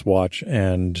on this watch.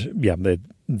 And yeah,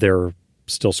 they're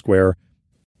still square.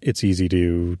 It's easy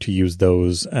to use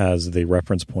those as the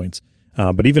reference points.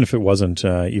 But even if it wasn't,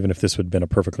 even if this had been a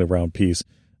perfectly round piece,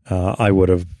 I would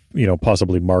have,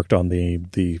 possibly marked on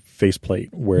the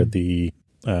faceplate where the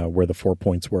 4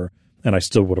 points were, and I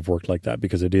still would have worked like that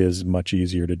because it is much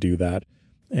easier to do that,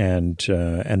 and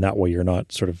that way you're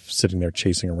not sort of sitting there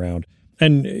chasing around.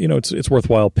 And it's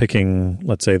worthwhile picking,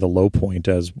 let's say, the low point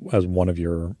as one of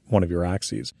your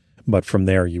axes, but from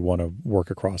there you want to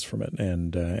work across from it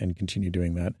and continue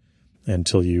doing that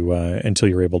until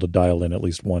you're able to dial in at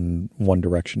least one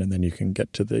direction, and then you can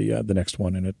get to the next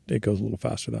one, and it goes a little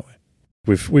faster that way.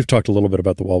 We've talked a little bit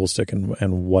about the wobble stick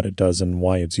and what it does and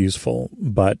why it's useful,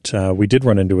 but we did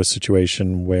run into a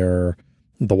situation where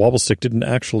the wobble stick didn't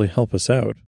actually help us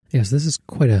out. Yes, this is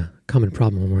quite a common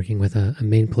problem when working with a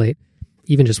main plate,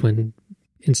 even just when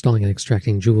installing and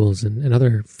extracting jewels and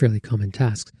other fairly common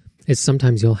tasks. Is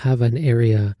sometimes you'll have an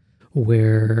area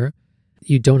where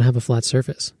you don't have a flat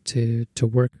surface to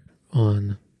work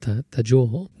on the jewel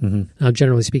hole. Mm-hmm. Now,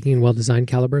 generally speaking, in well-designed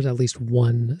calibers, at least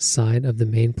one side of the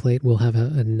main plate will have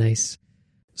a nice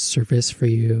surface for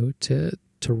you to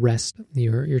rest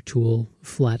your tool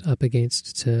flat up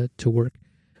against to work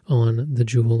on the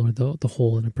jewel or the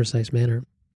hole in a precise manner.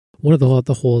 One of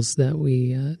the holes that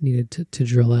we needed to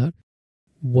drill out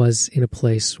was in a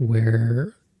place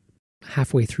where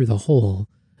halfway through the hole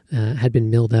had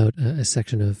been milled out a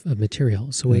section of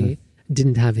material. So we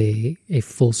didn't have a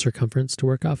full circumference to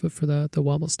work off of for the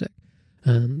wobble stick.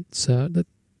 So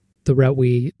the route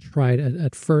we tried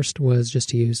at first was just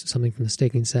to use something from the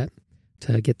staking set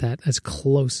to get that as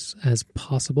close as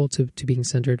possible to being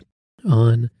centered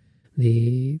on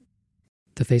the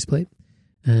faceplate.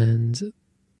 And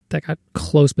that got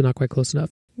close, but not quite close enough.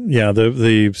 Yeah,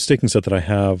 the staking set that I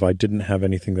have, I didn't have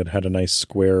anything that had a nice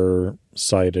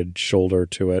square-sided shoulder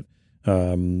to it,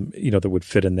 that would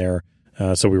fit in there.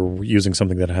 So we were using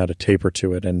something that had a taper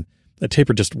to it, and a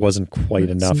taper just wasn't quite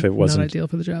enough. It wasn't not ideal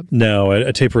for the job. No,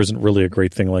 a taper isn't really a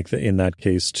great thing in that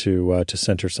case to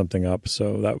center something up.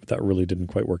 So that really didn't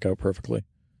quite work out perfectly.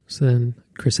 So then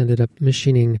Chris ended up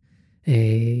machining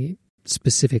a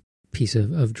specific piece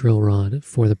of drill rod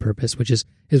for the purpose, which is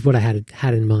what I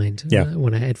had in mind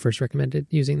when I had first recommended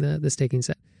using the staking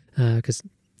set, because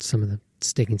some of the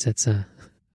staking sets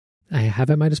I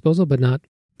have at my disposal, but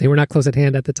they were not close at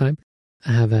hand at the time.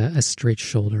 I have a straight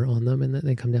shoulder on them, and then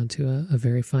they come down to a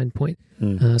very fine point.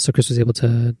 So Chris was able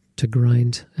to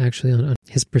grind, actually, on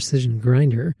his precision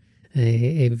grinder,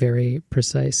 a very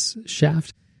precise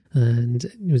shaft, and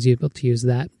was able to use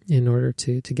that in order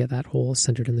to get that hole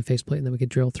centered in the faceplate, and then we could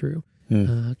drill through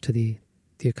to the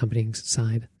accompanying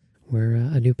side where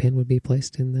a new pin would be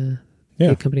placed in the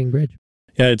accompanying bridge.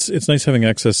 Yeah, it's nice having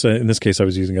access. In this case, I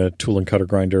was using a tool and cutter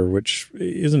grinder, which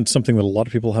isn't something that a lot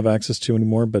of people have access to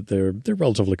anymore, but they're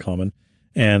relatively common.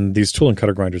 And these tool and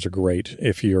cutter grinders are great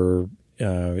if you're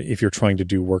trying to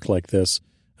do work like this.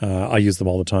 I use them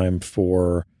all the time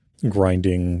for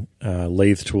grinding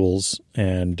lathe tools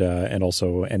and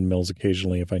also end mills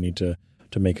occasionally if I need to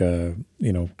make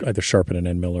either sharpen an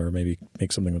end mill or maybe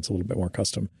make something that's a little bit more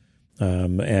custom.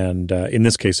 In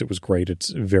this case, it was great.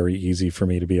 It's very easy for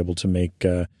me to be able to make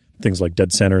things like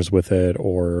dead centers with it,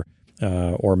 or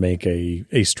make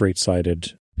a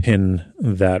straight-sided pin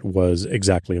that was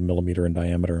exactly 1 millimeter in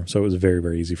diameter. So it was very,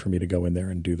 very easy for me to go in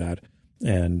there and do that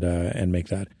and make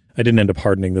that. I didn't end up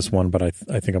hardening this one, but I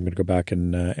think I'm going to go back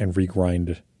and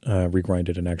regrind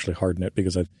it and actually harden it,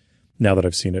 because now that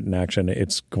I've seen it in action,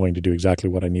 it's going to do exactly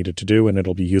what I need it to do, and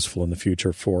it'll be useful in the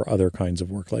future for other kinds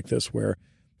of work like this, where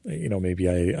maybe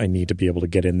I need to be able to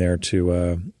get in there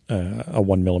to a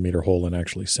 1 millimeter hole and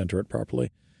actually center it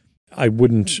properly. I'm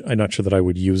not sure that I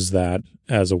would use that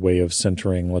as a way of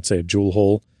centering, let's say, a jewel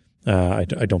hole. I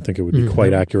don't think it would be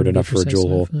quite accurate enough for a jewel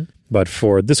hole. But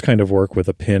for this kind of work with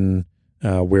a pin,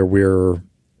 where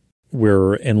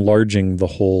we're enlarging the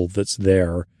hole that's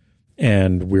there,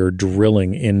 and we're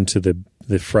drilling into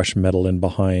the fresh metal in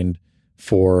behind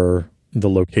for the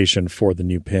location for the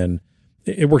new pin,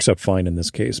 it works out fine in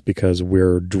this case because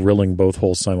we're drilling both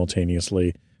holes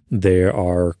simultaneously. They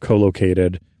are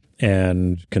co-located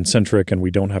and concentric, and we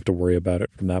don't have to worry about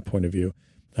it from that point of view.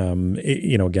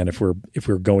 Again, if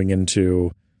we're going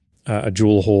into a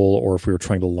jewel hole, or if we were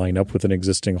trying to line up with an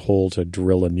existing hole to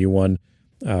drill a new one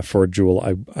for a jewel,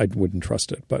 I wouldn't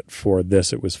trust it. But for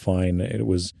this, it was fine.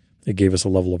 It gave us a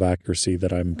level of accuracy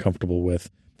that I'm comfortable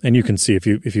with. And you can see if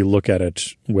you look at it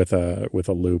with a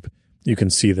loop, you can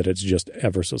see that it's just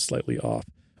ever so slightly off.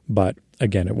 But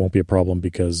again, it won't be a problem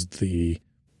because the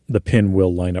pin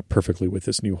will line up perfectly with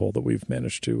this new hole that we've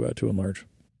managed to enlarge.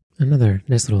 Another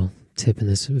nice little tip in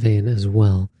this vein as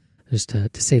well, just to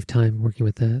save time working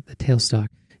with the tailstock,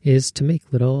 is to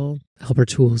make little helper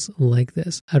tools like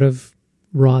this out of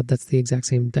rod that's the exact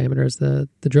same diameter as the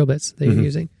drill bits that you're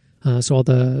using. So all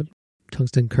the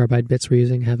tungsten carbide bits we're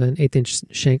using have an 1/8"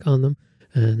 shank on them.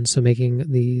 And so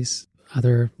making these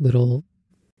other little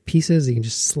pieces you can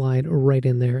just slide right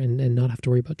in there and not have to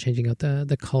worry about changing out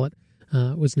the collet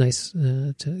was nice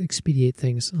to expedite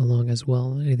things along as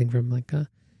well. Anything from like a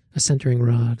centering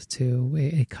rod to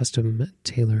a custom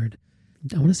tailored,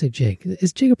 I want to say jig.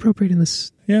 Is jig appropriate in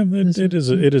this? Yeah, it is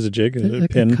a jig, a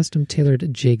pin. A custom tailored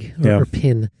jig or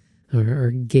pin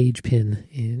or gauge pin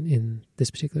in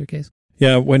this particular case.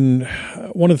 Yeah, one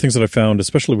of the things that I found,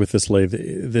 especially with this lathe,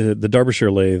 the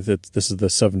Derbyshire lathe, this is the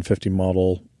 750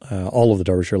 model. All of the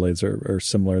Derbyshire lathes are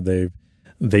similar.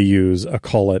 They use a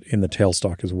collet in the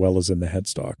tailstock as well as in the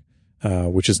headstock,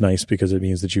 which is nice because it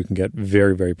means that you can get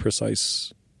very, very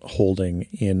precise holding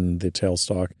in the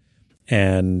tailstock.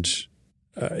 And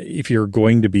if you're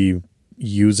going to be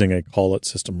using a collet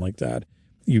system like that,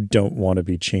 you don't want to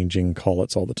be changing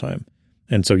collets all the time.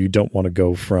 And so you don't want to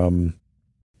go from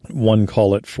one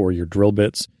collet for your drill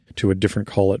bits to a different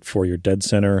collet for your dead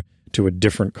center to a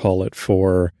different collet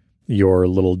for your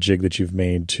little jig that you've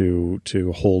made to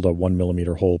hold a 1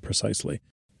 millimeter hole precisely.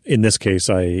 In this case,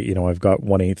 I've got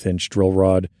 1/8" drill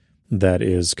rod that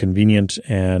is convenient,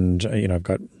 and I've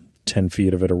got 10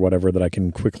 feet of it or whatever that I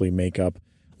can quickly make up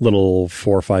little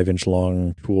 4 or 5 inch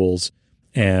long tools,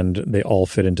 and they all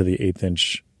fit into the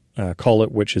 1/8"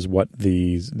 collet, which is what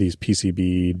these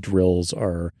PCB drills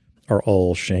are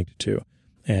all shanked to,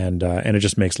 and it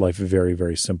just makes life very,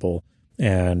 very simple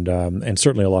and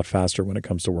certainly a lot faster when it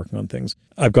comes to working on things.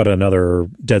 I've got another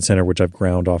dead center which I've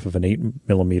ground off of an 8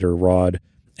 millimeter rod,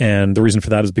 and the reason for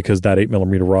that is because that 8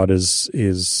 millimeter rod is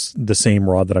the same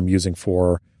rod that I'm using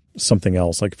for something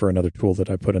else, like for another tool that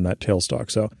I put in that tailstock.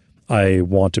 So I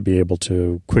want to be able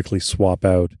to quickly swap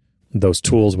out those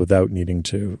tools without needing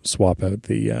to swap out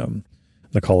the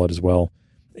collet as well.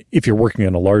 If you're working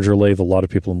on a larger lathe, a lot of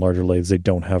people in larger lathes, they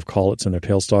don't have collets in their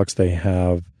tailstocks. They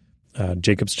have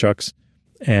Jacobs chucks,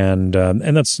 and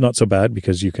that's not so bad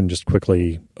because you can just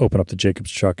quickly open up the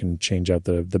Jacobs chuck and change out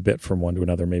the bit from one to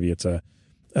another. Maybe it's a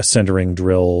centering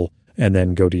drill, and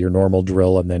then go to your normal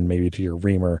drill, and then maybe to your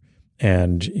reamer,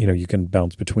 and you can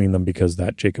bounce between them because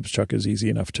that Jacobs chuck is easy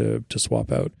enough to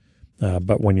swap out.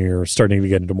 But when you're starting to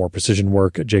get into more precision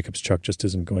work, a Jacobs chuck just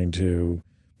isn't going to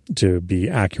be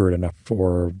accurate enough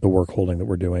for the work holding that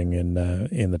we're doing in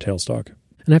the tailstock.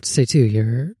 And I have to say too,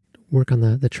 your work on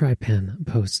the Trypan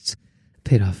posts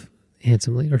paid off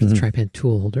handsomely, or the Trypan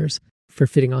tool holders for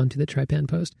fitting onto the Trypan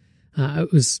post.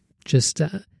 It was just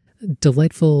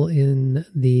delightful in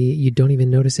the you don't even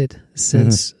notice it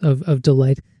sense of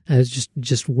delight. As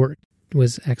just worked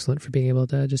was excellent for being able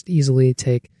to just easily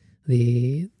take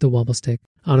the wobble stick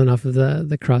on and off of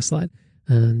the cross slide.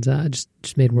 And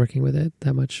just made working with it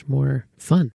that much more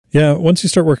fun. Yeah, once you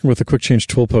start working with the quick change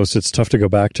tool post, it's tough to go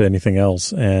back to anything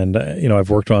else. And I've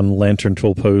worked on lantern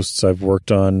tool posts. I've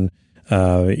worked on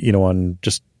on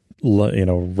just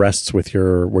rests with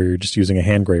where you're just using a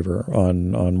hand graver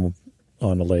on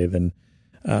a lathe. And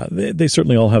they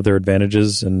certainly all have their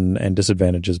advantages and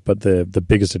disadvantages. But the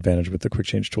biggest advantage with the quick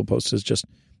change tool post is just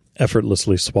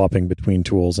effortlessly swapping between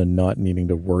tools and not needing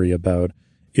to worry about,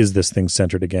 is this thing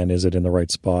centered again? Is it in the right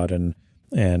spot? And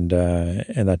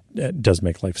that does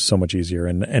make life so much easier.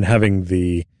 And having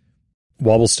the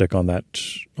wobble stick on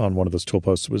one of those tool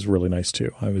posts was really nice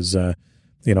too. I was, I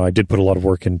did put a lot of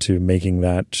work into making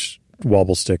that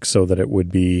wobble stick so that it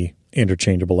would be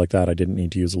interchangeable like that. I didn't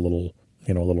need to use a little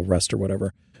rest or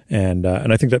whatever. And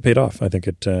I think that paid off. I think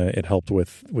it helped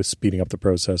with speeding up the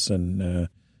process, and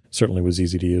certainly was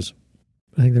easy to use.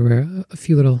 I think there were a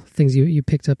few little things you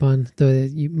picked up on, though,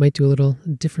 that you might do a little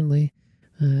differently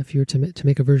if you were to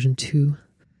make a version 2.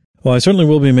 Well, I certainly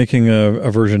will be making a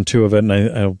version 2 of it, and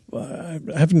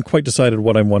I haven't quite decided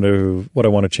what I want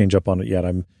to change up on it yet.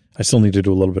 I still need to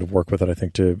do a little bit of work with it, I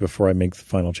think, before I make the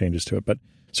final changes to it. But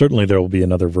certainly there will be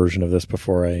another version of this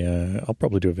before I'll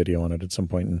probably do a video on it at some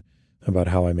point about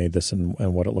how I made this and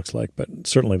what it looks like. But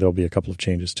certainly there'll be a couple of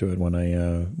changes to it when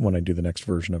I do the next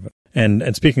version of it.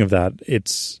 And speaking of that,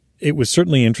 it was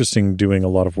certainly interesting doing a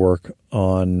lot of work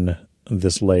on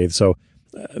this lathe. So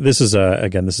this is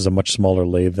a much smaller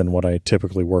lathe than what I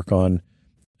typically work on.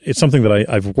 It's something that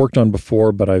I've worked on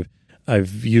before, but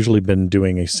I've usually been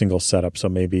doing a single setup. So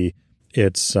maybe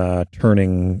it's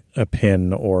turning a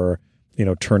pin or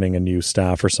turning a new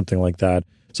staff or something like that.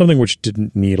 Something which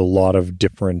didn't need a lot of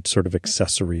different sort of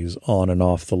accessories on and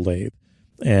off the lathe.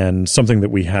 And something that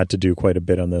we had to do quite a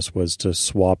bit on this was to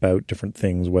swap out different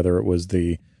things, whether it was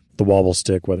the wobble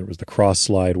stick, whether it was the cross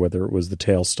slide, whether it was the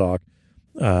tailstock.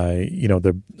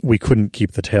 We couldn't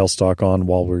keep the tailstock on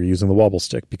while we were using the wobble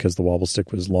stick because the wobble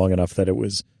stick was long enough that it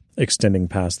was extending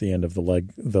past the end of the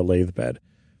lathe bed.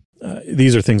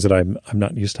 These are things that I'm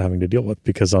not used to having to deal with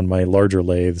because on my larger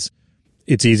lathes,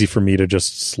 it's easy for me to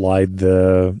just slide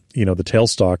the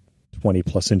tailstock 20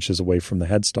 plus inches away from the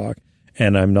headstock,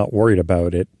 and I'm not worried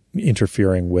about it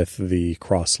interfering with the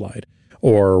cross slide.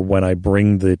 Or when I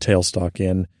bring the tailstock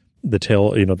in,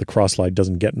 the cross slide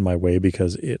doesn't get in my way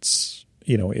because it's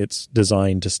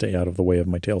designed to stay out of the way of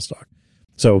my tailstock.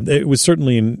 So it was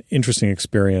certainly an interesting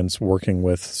experience working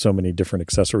with so many different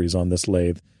accessories on this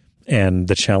lathe and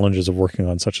the challenges of working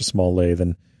on such a small lathe.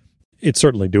 And it's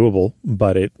certainly doable,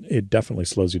 but it definitely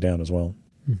slows you down as well.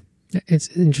 It's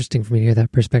interesting for me to hear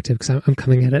that perspective because I'm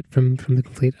coming at it from the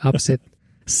complete opposite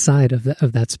side of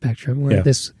that spectrum, where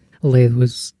this lathe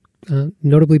was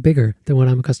notably bigger than what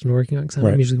I'm accustomed to working on, because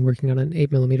I'm usually working on an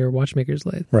 8mm watchmaker's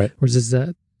lathe, whereas this is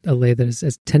a lathe that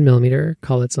has 10mm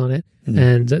collets on it,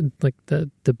 and like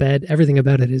the bed, everything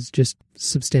about it is just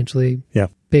substantially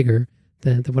bigger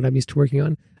than what I'm used to working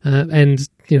on, and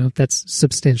that's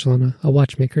substantial on a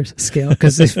watchmaker's scale,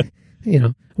 because if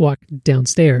walk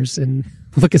downstairs and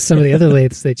look at some of the other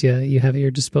lathes that you have at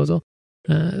your disposal,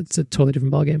 it's a totally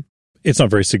different ballgame. It's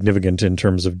not very significant in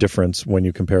terms of difference when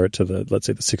you compare it to let's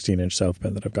say the 16-inch South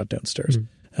Bend that I've got downstairs.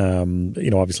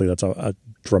 Obviously that's a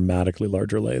dramatically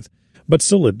larger lathe, but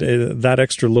still that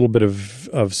extra little bit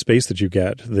of space that you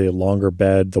get, the longer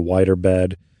bed, the wider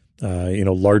bed,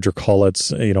 larger collets,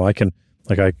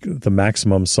 the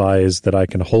maximum size that I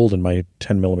can hold in my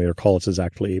 10mm collets is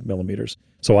actually 8mm.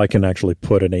 So I can actually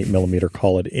put an 8mm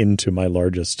collet into my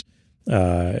largest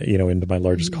collet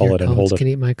and hold it. Can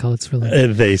eat my collets for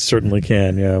lunch. They certainly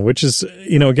can, yeah. Which is,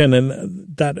 again,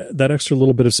 and that extra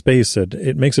little bit of space,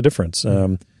 it makes a difference.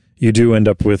 You do end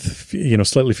up with,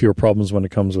 slightly fewer problems when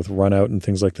it comes with run out and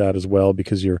things like that as well,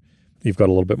 because you've got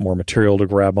a little bit more material to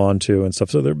grab onto and stuff.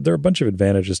 So there are a bunch of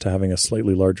advantages to having a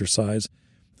slightly larger size.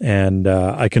 And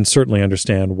I can certainly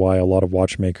understand why a lot of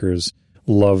watchmakers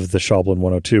love the Schaublin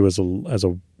 102 as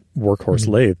a workhorse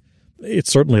lathe.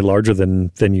 It's certainly larger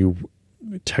than you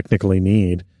technically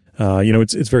need.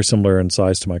 It's very similar in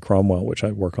size to my Cromwell, which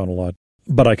I work on a lot.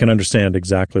 But I can understand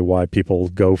exactly why people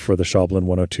go for the Schaublin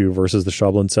 102 versus the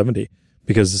Schaublin 70,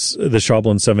 because the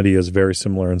Schaublin 70 is very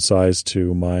similar in size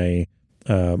to my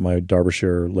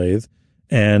Derbyshire lathe,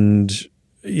 and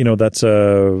that's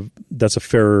a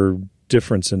fair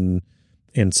difference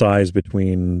in size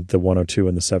between the 102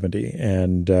 and the 70,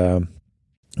 and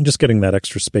just getting that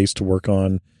extra space to work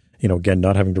on. Again,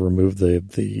 not having to remove the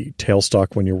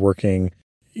tailstock when you're working,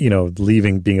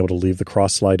 being able to leave the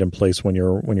cross slide in place when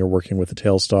you're working with the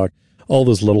tailstock. All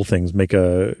those little things make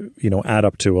add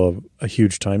up to a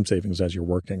huge time savings as you're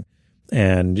working.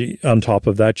 And on top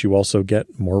of that, you also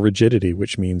get more rigidity,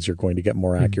 which means you're going to get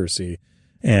more accuracy.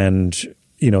 And,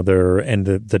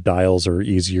 the dials are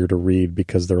easier to read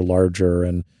because they're larger,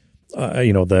 and,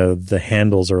 the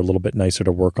handles are a little bit nicer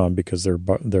to work on because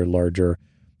they're larger.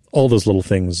 All those little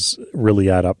things really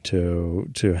add up to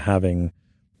having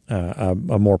a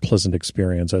more pleasant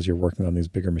experience as you're working on these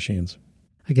bigger machines.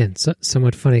 Again,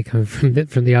 somewhat funny coming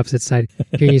from the opposite side.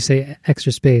 Hearing you say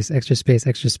extra space, extra space,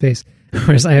 extra space,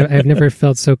 whereas I've never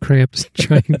felt so cramped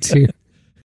trying to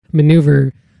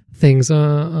maneuver things,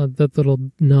 the little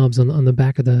knobs on the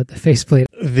back of the faceplate.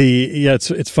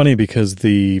 It's funny because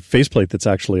the faceplate that's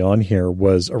actually on here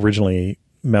was originally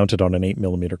mounted on an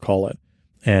 8mm collet.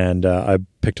 And I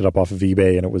picked it up off of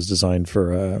eBay, and it was designed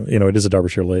for, it is a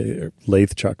Derbyshire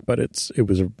lathe chuck, but it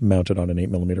was mounted on an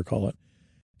 8mm collet.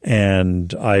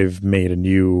 And I've made a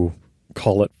new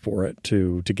collet for it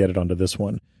to get it onto this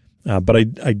one. But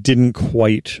I didn't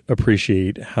quite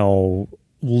appreciate how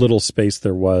little space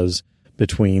there was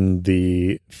between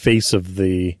the face of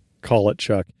the collet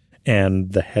chuck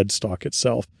and the headstock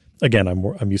itself. Again,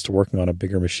 I'm used to working on a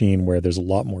bigger machine where there's a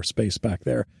lot more space back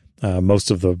there.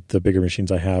 Most of the bigger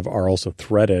machines I have are also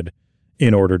threaded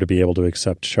in order to be able to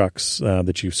accept chucks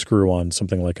that you screw on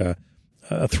something like a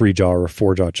 3-jaw or a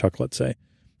 4-jaw chuck, let's say.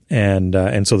 And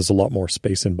so there's a lot more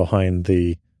space in behind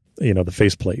the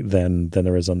faceplate than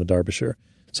there is on the Derbyshire.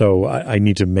 So I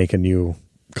need to make a new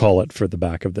collet for the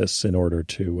back of this in order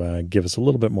to give us a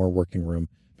little bit more working room,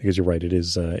 because you're right, it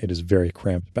is very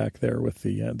cramped back there with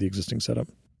the existing setup.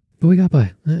 But we got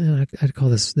by. I'd call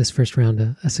this first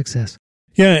round a success.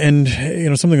 Yeah, and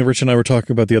something that Rich and I were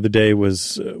talking about the other day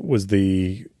was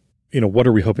the what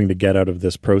are we hoping to get out of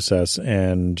this process?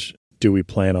 And do we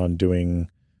plan on doing,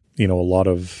 a lot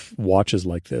of watches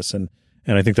like this? And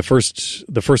I think the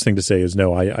first thing to say is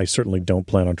no, I certainly don't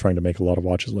plan on trying to make a lot of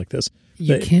watches like this.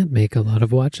 You can't make a lot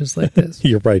of watches like this.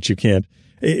 You're right, you can't.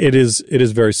 It is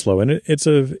very slow, and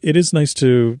it is nice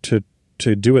to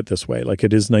do it this way. Like,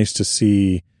 it is nice to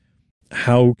see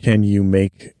how can you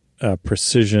make a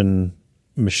precision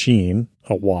machine,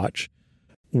 a watch,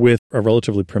 with a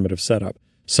relatively primitive setup,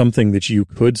 something that you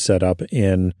could set up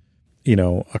in,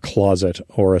 a closet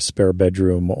or a spare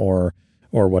bedroom or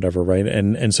whatever, right?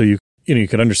 And so you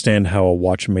could understand how a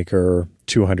watchmaker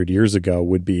 200 years ago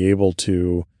would be able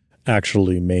to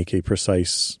actually make a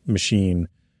precise machine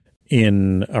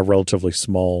in a relatively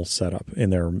small setup in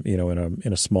their,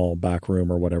 in a small back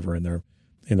room or whatever in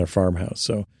their farmhouse.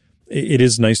 So it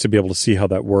is nice to be able to see how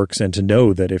that works and to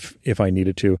know that if I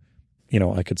needed to,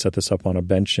 I could set this up on a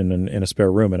bench in a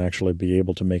spare room and actually be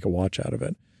able to make a watch out of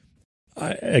it.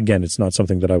 Again, it's not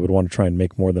something that I would want to try and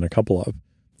make more than a couple of.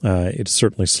 It's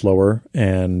certainly slower,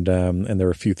 and there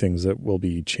are a few things that we'll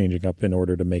be changing up in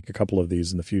order to make a couple of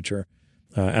these in the future.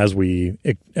 As we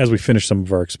finish some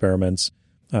of our experiments,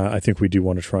 I think we do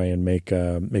want to try and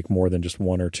make more than just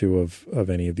one or two of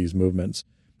any of these movements.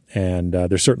 And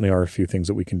there certainly are a few things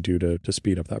that we can do to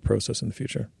speed up that process in the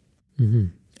future. Mm-hmm.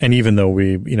 And even though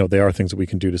there are things that we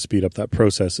can do to speed up that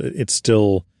process,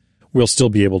 we'll still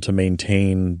be able to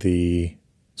maintain the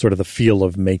sort of the feel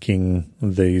of making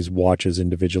these watches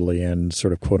individually and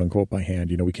sort of quote unquote by hand.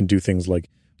 We can do things like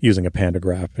using a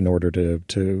pantograph in order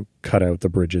to cut out the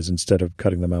bridges instead of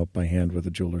cutting them out by hand with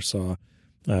a jeweler's saw.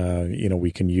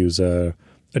 We can use a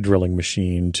drilling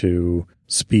machine to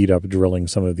speed up drilling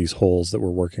some of these holes that we're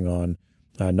working on.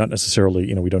 Not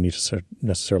necessarily, we don't need to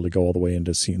necessarily go all the way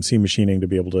into CNC machining to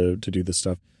be able to do this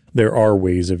stuff. There are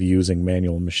ways of using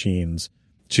manual machines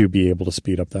to be able to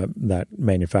speed up that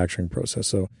manufacturing process.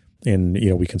 So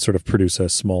we can sort of produce a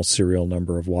small serial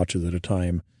number of watches at a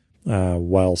time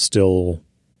while still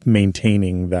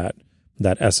maintaining that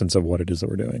essence of what it is that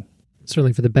we're doing.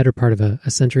 Certainly for the better part of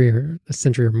a century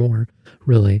or more,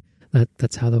 really,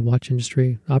 that's how the watch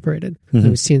industry operated.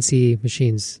 Mm-hmm. CNC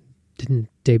machines didn't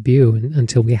debut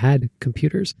until we had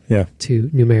computers to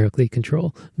numerically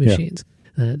control machines.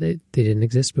 They didn't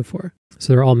exist before.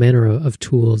 So there are all manner of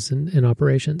tools and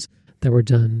operations that were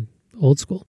done old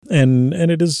school. And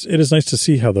it is nice to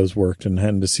see how those worked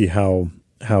and to see how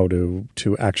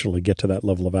to actually get to that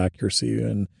level of accuracy.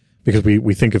 And because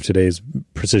we think of today's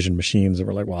precision machines and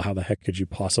we're like, well, how the heck could you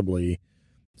possibly,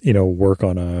 work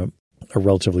on a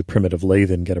relatively primitive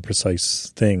lathe and get a precise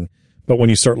thing? But when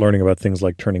you start learning about things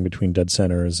like turning between dead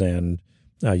centers and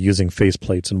using face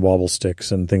plates and wobble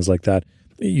sticks and things like that,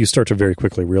 you start to very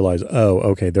quickly realize, oh,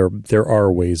 okay, there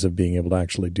are ways of being able to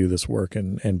actually do this work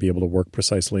and be able to work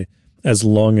precisely, as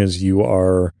long as you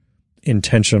are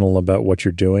intentional about what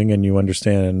you're doing and you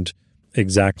understand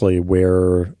exactly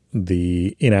where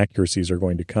the inaccuracies are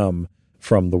going to come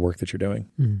from the work that you're doing.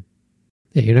 Mm.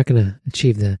 Yeah, you're not going to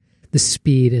achieve the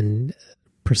speed and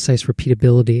precise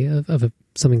repeatability of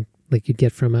something like you'd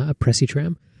get from a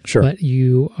Pressy-Tram. Sure. But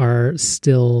you are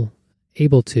still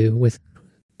able to, with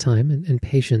time and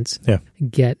patience,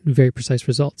 get very precise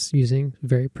results using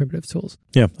very primitive tools.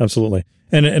 Yeah, absolutely.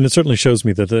 And it certainly shows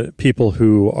me that the people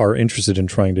who are interested in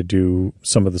trying to do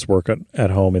some of this work at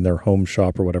home in their home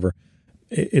shop or whatever,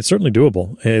 it's certainly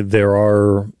doable. There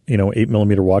are,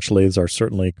 8mm watch lathes are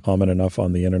certainly common enough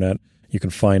on the internet. You can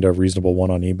find a reasonable one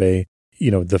on eBay.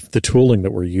 The tooling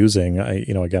that we're using,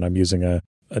 again, I'm using a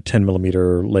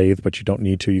 10mm lathe, but you don't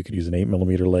need to. You could use an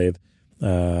 8mm lathe.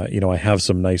 I have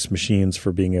some nice machines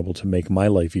for being able to make my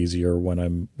life easier when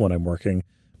I'm working,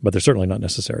 but they're certainly not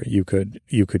necessary. You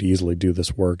could easily do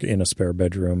this work in a spare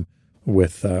bedroom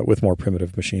with more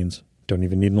primitive machines. Don't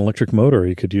even need an electric motor.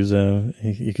 You could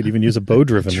even use a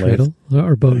bow-driven lathe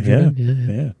or bow-driven.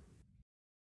 Yeah.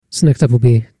 So next up, we'll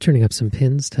be turning up some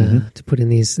pins to put in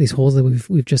these holes that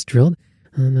we've just drilled.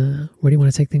 And where do you want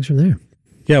to take things from there?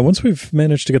 Yeah, once we've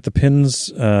managed to get the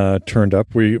pins turned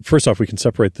up, we can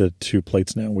separate the two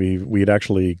plates now. We had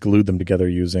actually glued them together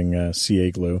using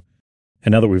CA glue.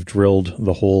 And now that we've drilled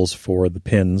the holes for the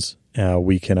pins,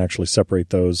 we can actually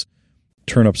separate those,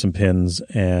 turn up some pins,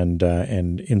 and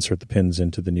insert the pins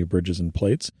into the new bridges and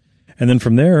plates. And then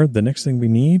from there, the next thing we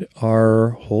need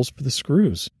are holes for the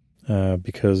screws,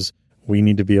 because we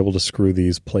need to be able to screw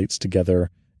these plates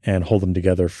together and hold them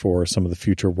together for some of the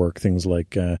future work, things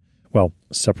like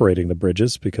separating the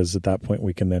bridges, because at that point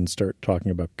we can then start talking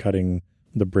about cutting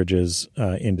the bridges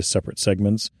into separate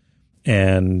segments,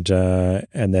 and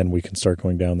then we can start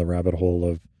going down the rabbit hole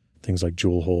of things like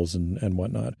jewel holes and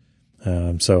whatnot.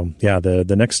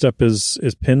 The next step is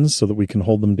pins so that we can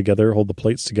hold them together, hold the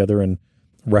plates together, and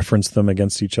reference them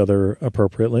against each other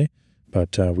appropriately.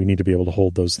 But we need to be able to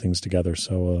hold those things together.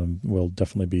 So we'll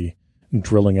definitely be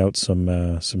drilling out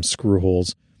some screw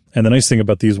holes. And the nice thing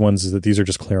about these ones is that these are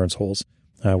just clearance holes.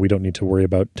 We don't need to worry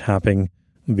about tapping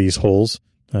these holes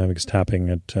because tapping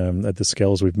at the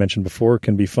scale, as we've mentioned before,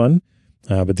 can be fun.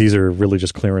 But these are really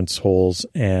just clearance holes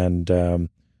and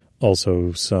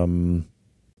also some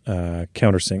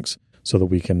countersinks so that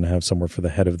we can have somewhere for the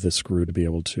head of the screw to be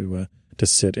able to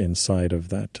sit inside of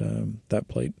that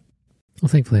plate. Well,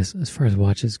 thankfully, as far as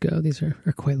watches go, these are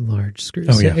quite large screws.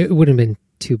 Oh, yeah. It wouldn't have been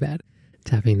too bad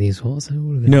tapping these holes. It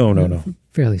would have been No.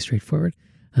 Fairly straightforward.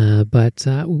 But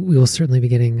we will certainly be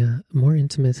getting more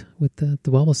intimate with the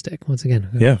wobble stick once again.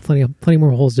 Yeah. Plenty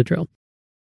more holes to drill.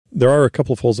 There are a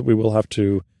couple of holes that we will have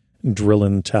to drill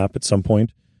and tap at some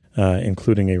point,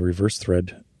 including a reverse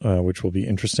thread, which will be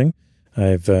interesting.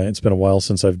 It's been a while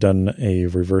since I've done a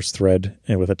reverse thread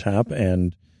with a tap,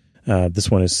 and this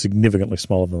one is significantly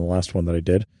smaller than the last one that I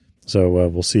did. So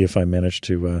we'll see if I manage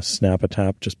to snap a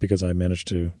tap just because I managed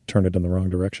to turn it in the wrong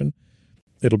direction.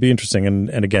 It'll be interesting,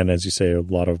 and again, as you say, a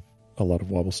lot of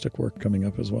wobble stick work coming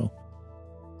up as well.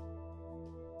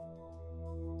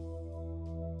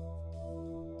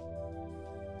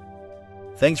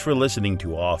 Thanks for listening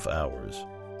to Off Hours.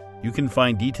 You can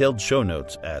find detailed show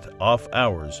notes at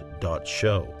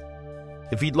offhours.show.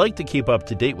 If you'd like to keep up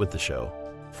to date with the show,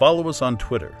 follow us on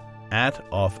Twitter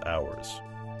 @offhours.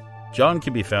 John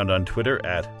can be found on Twitter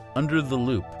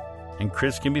 @UnderTheLoop, and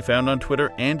Chris can be found on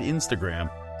Twitter and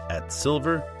Instagram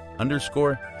 @silver_hand.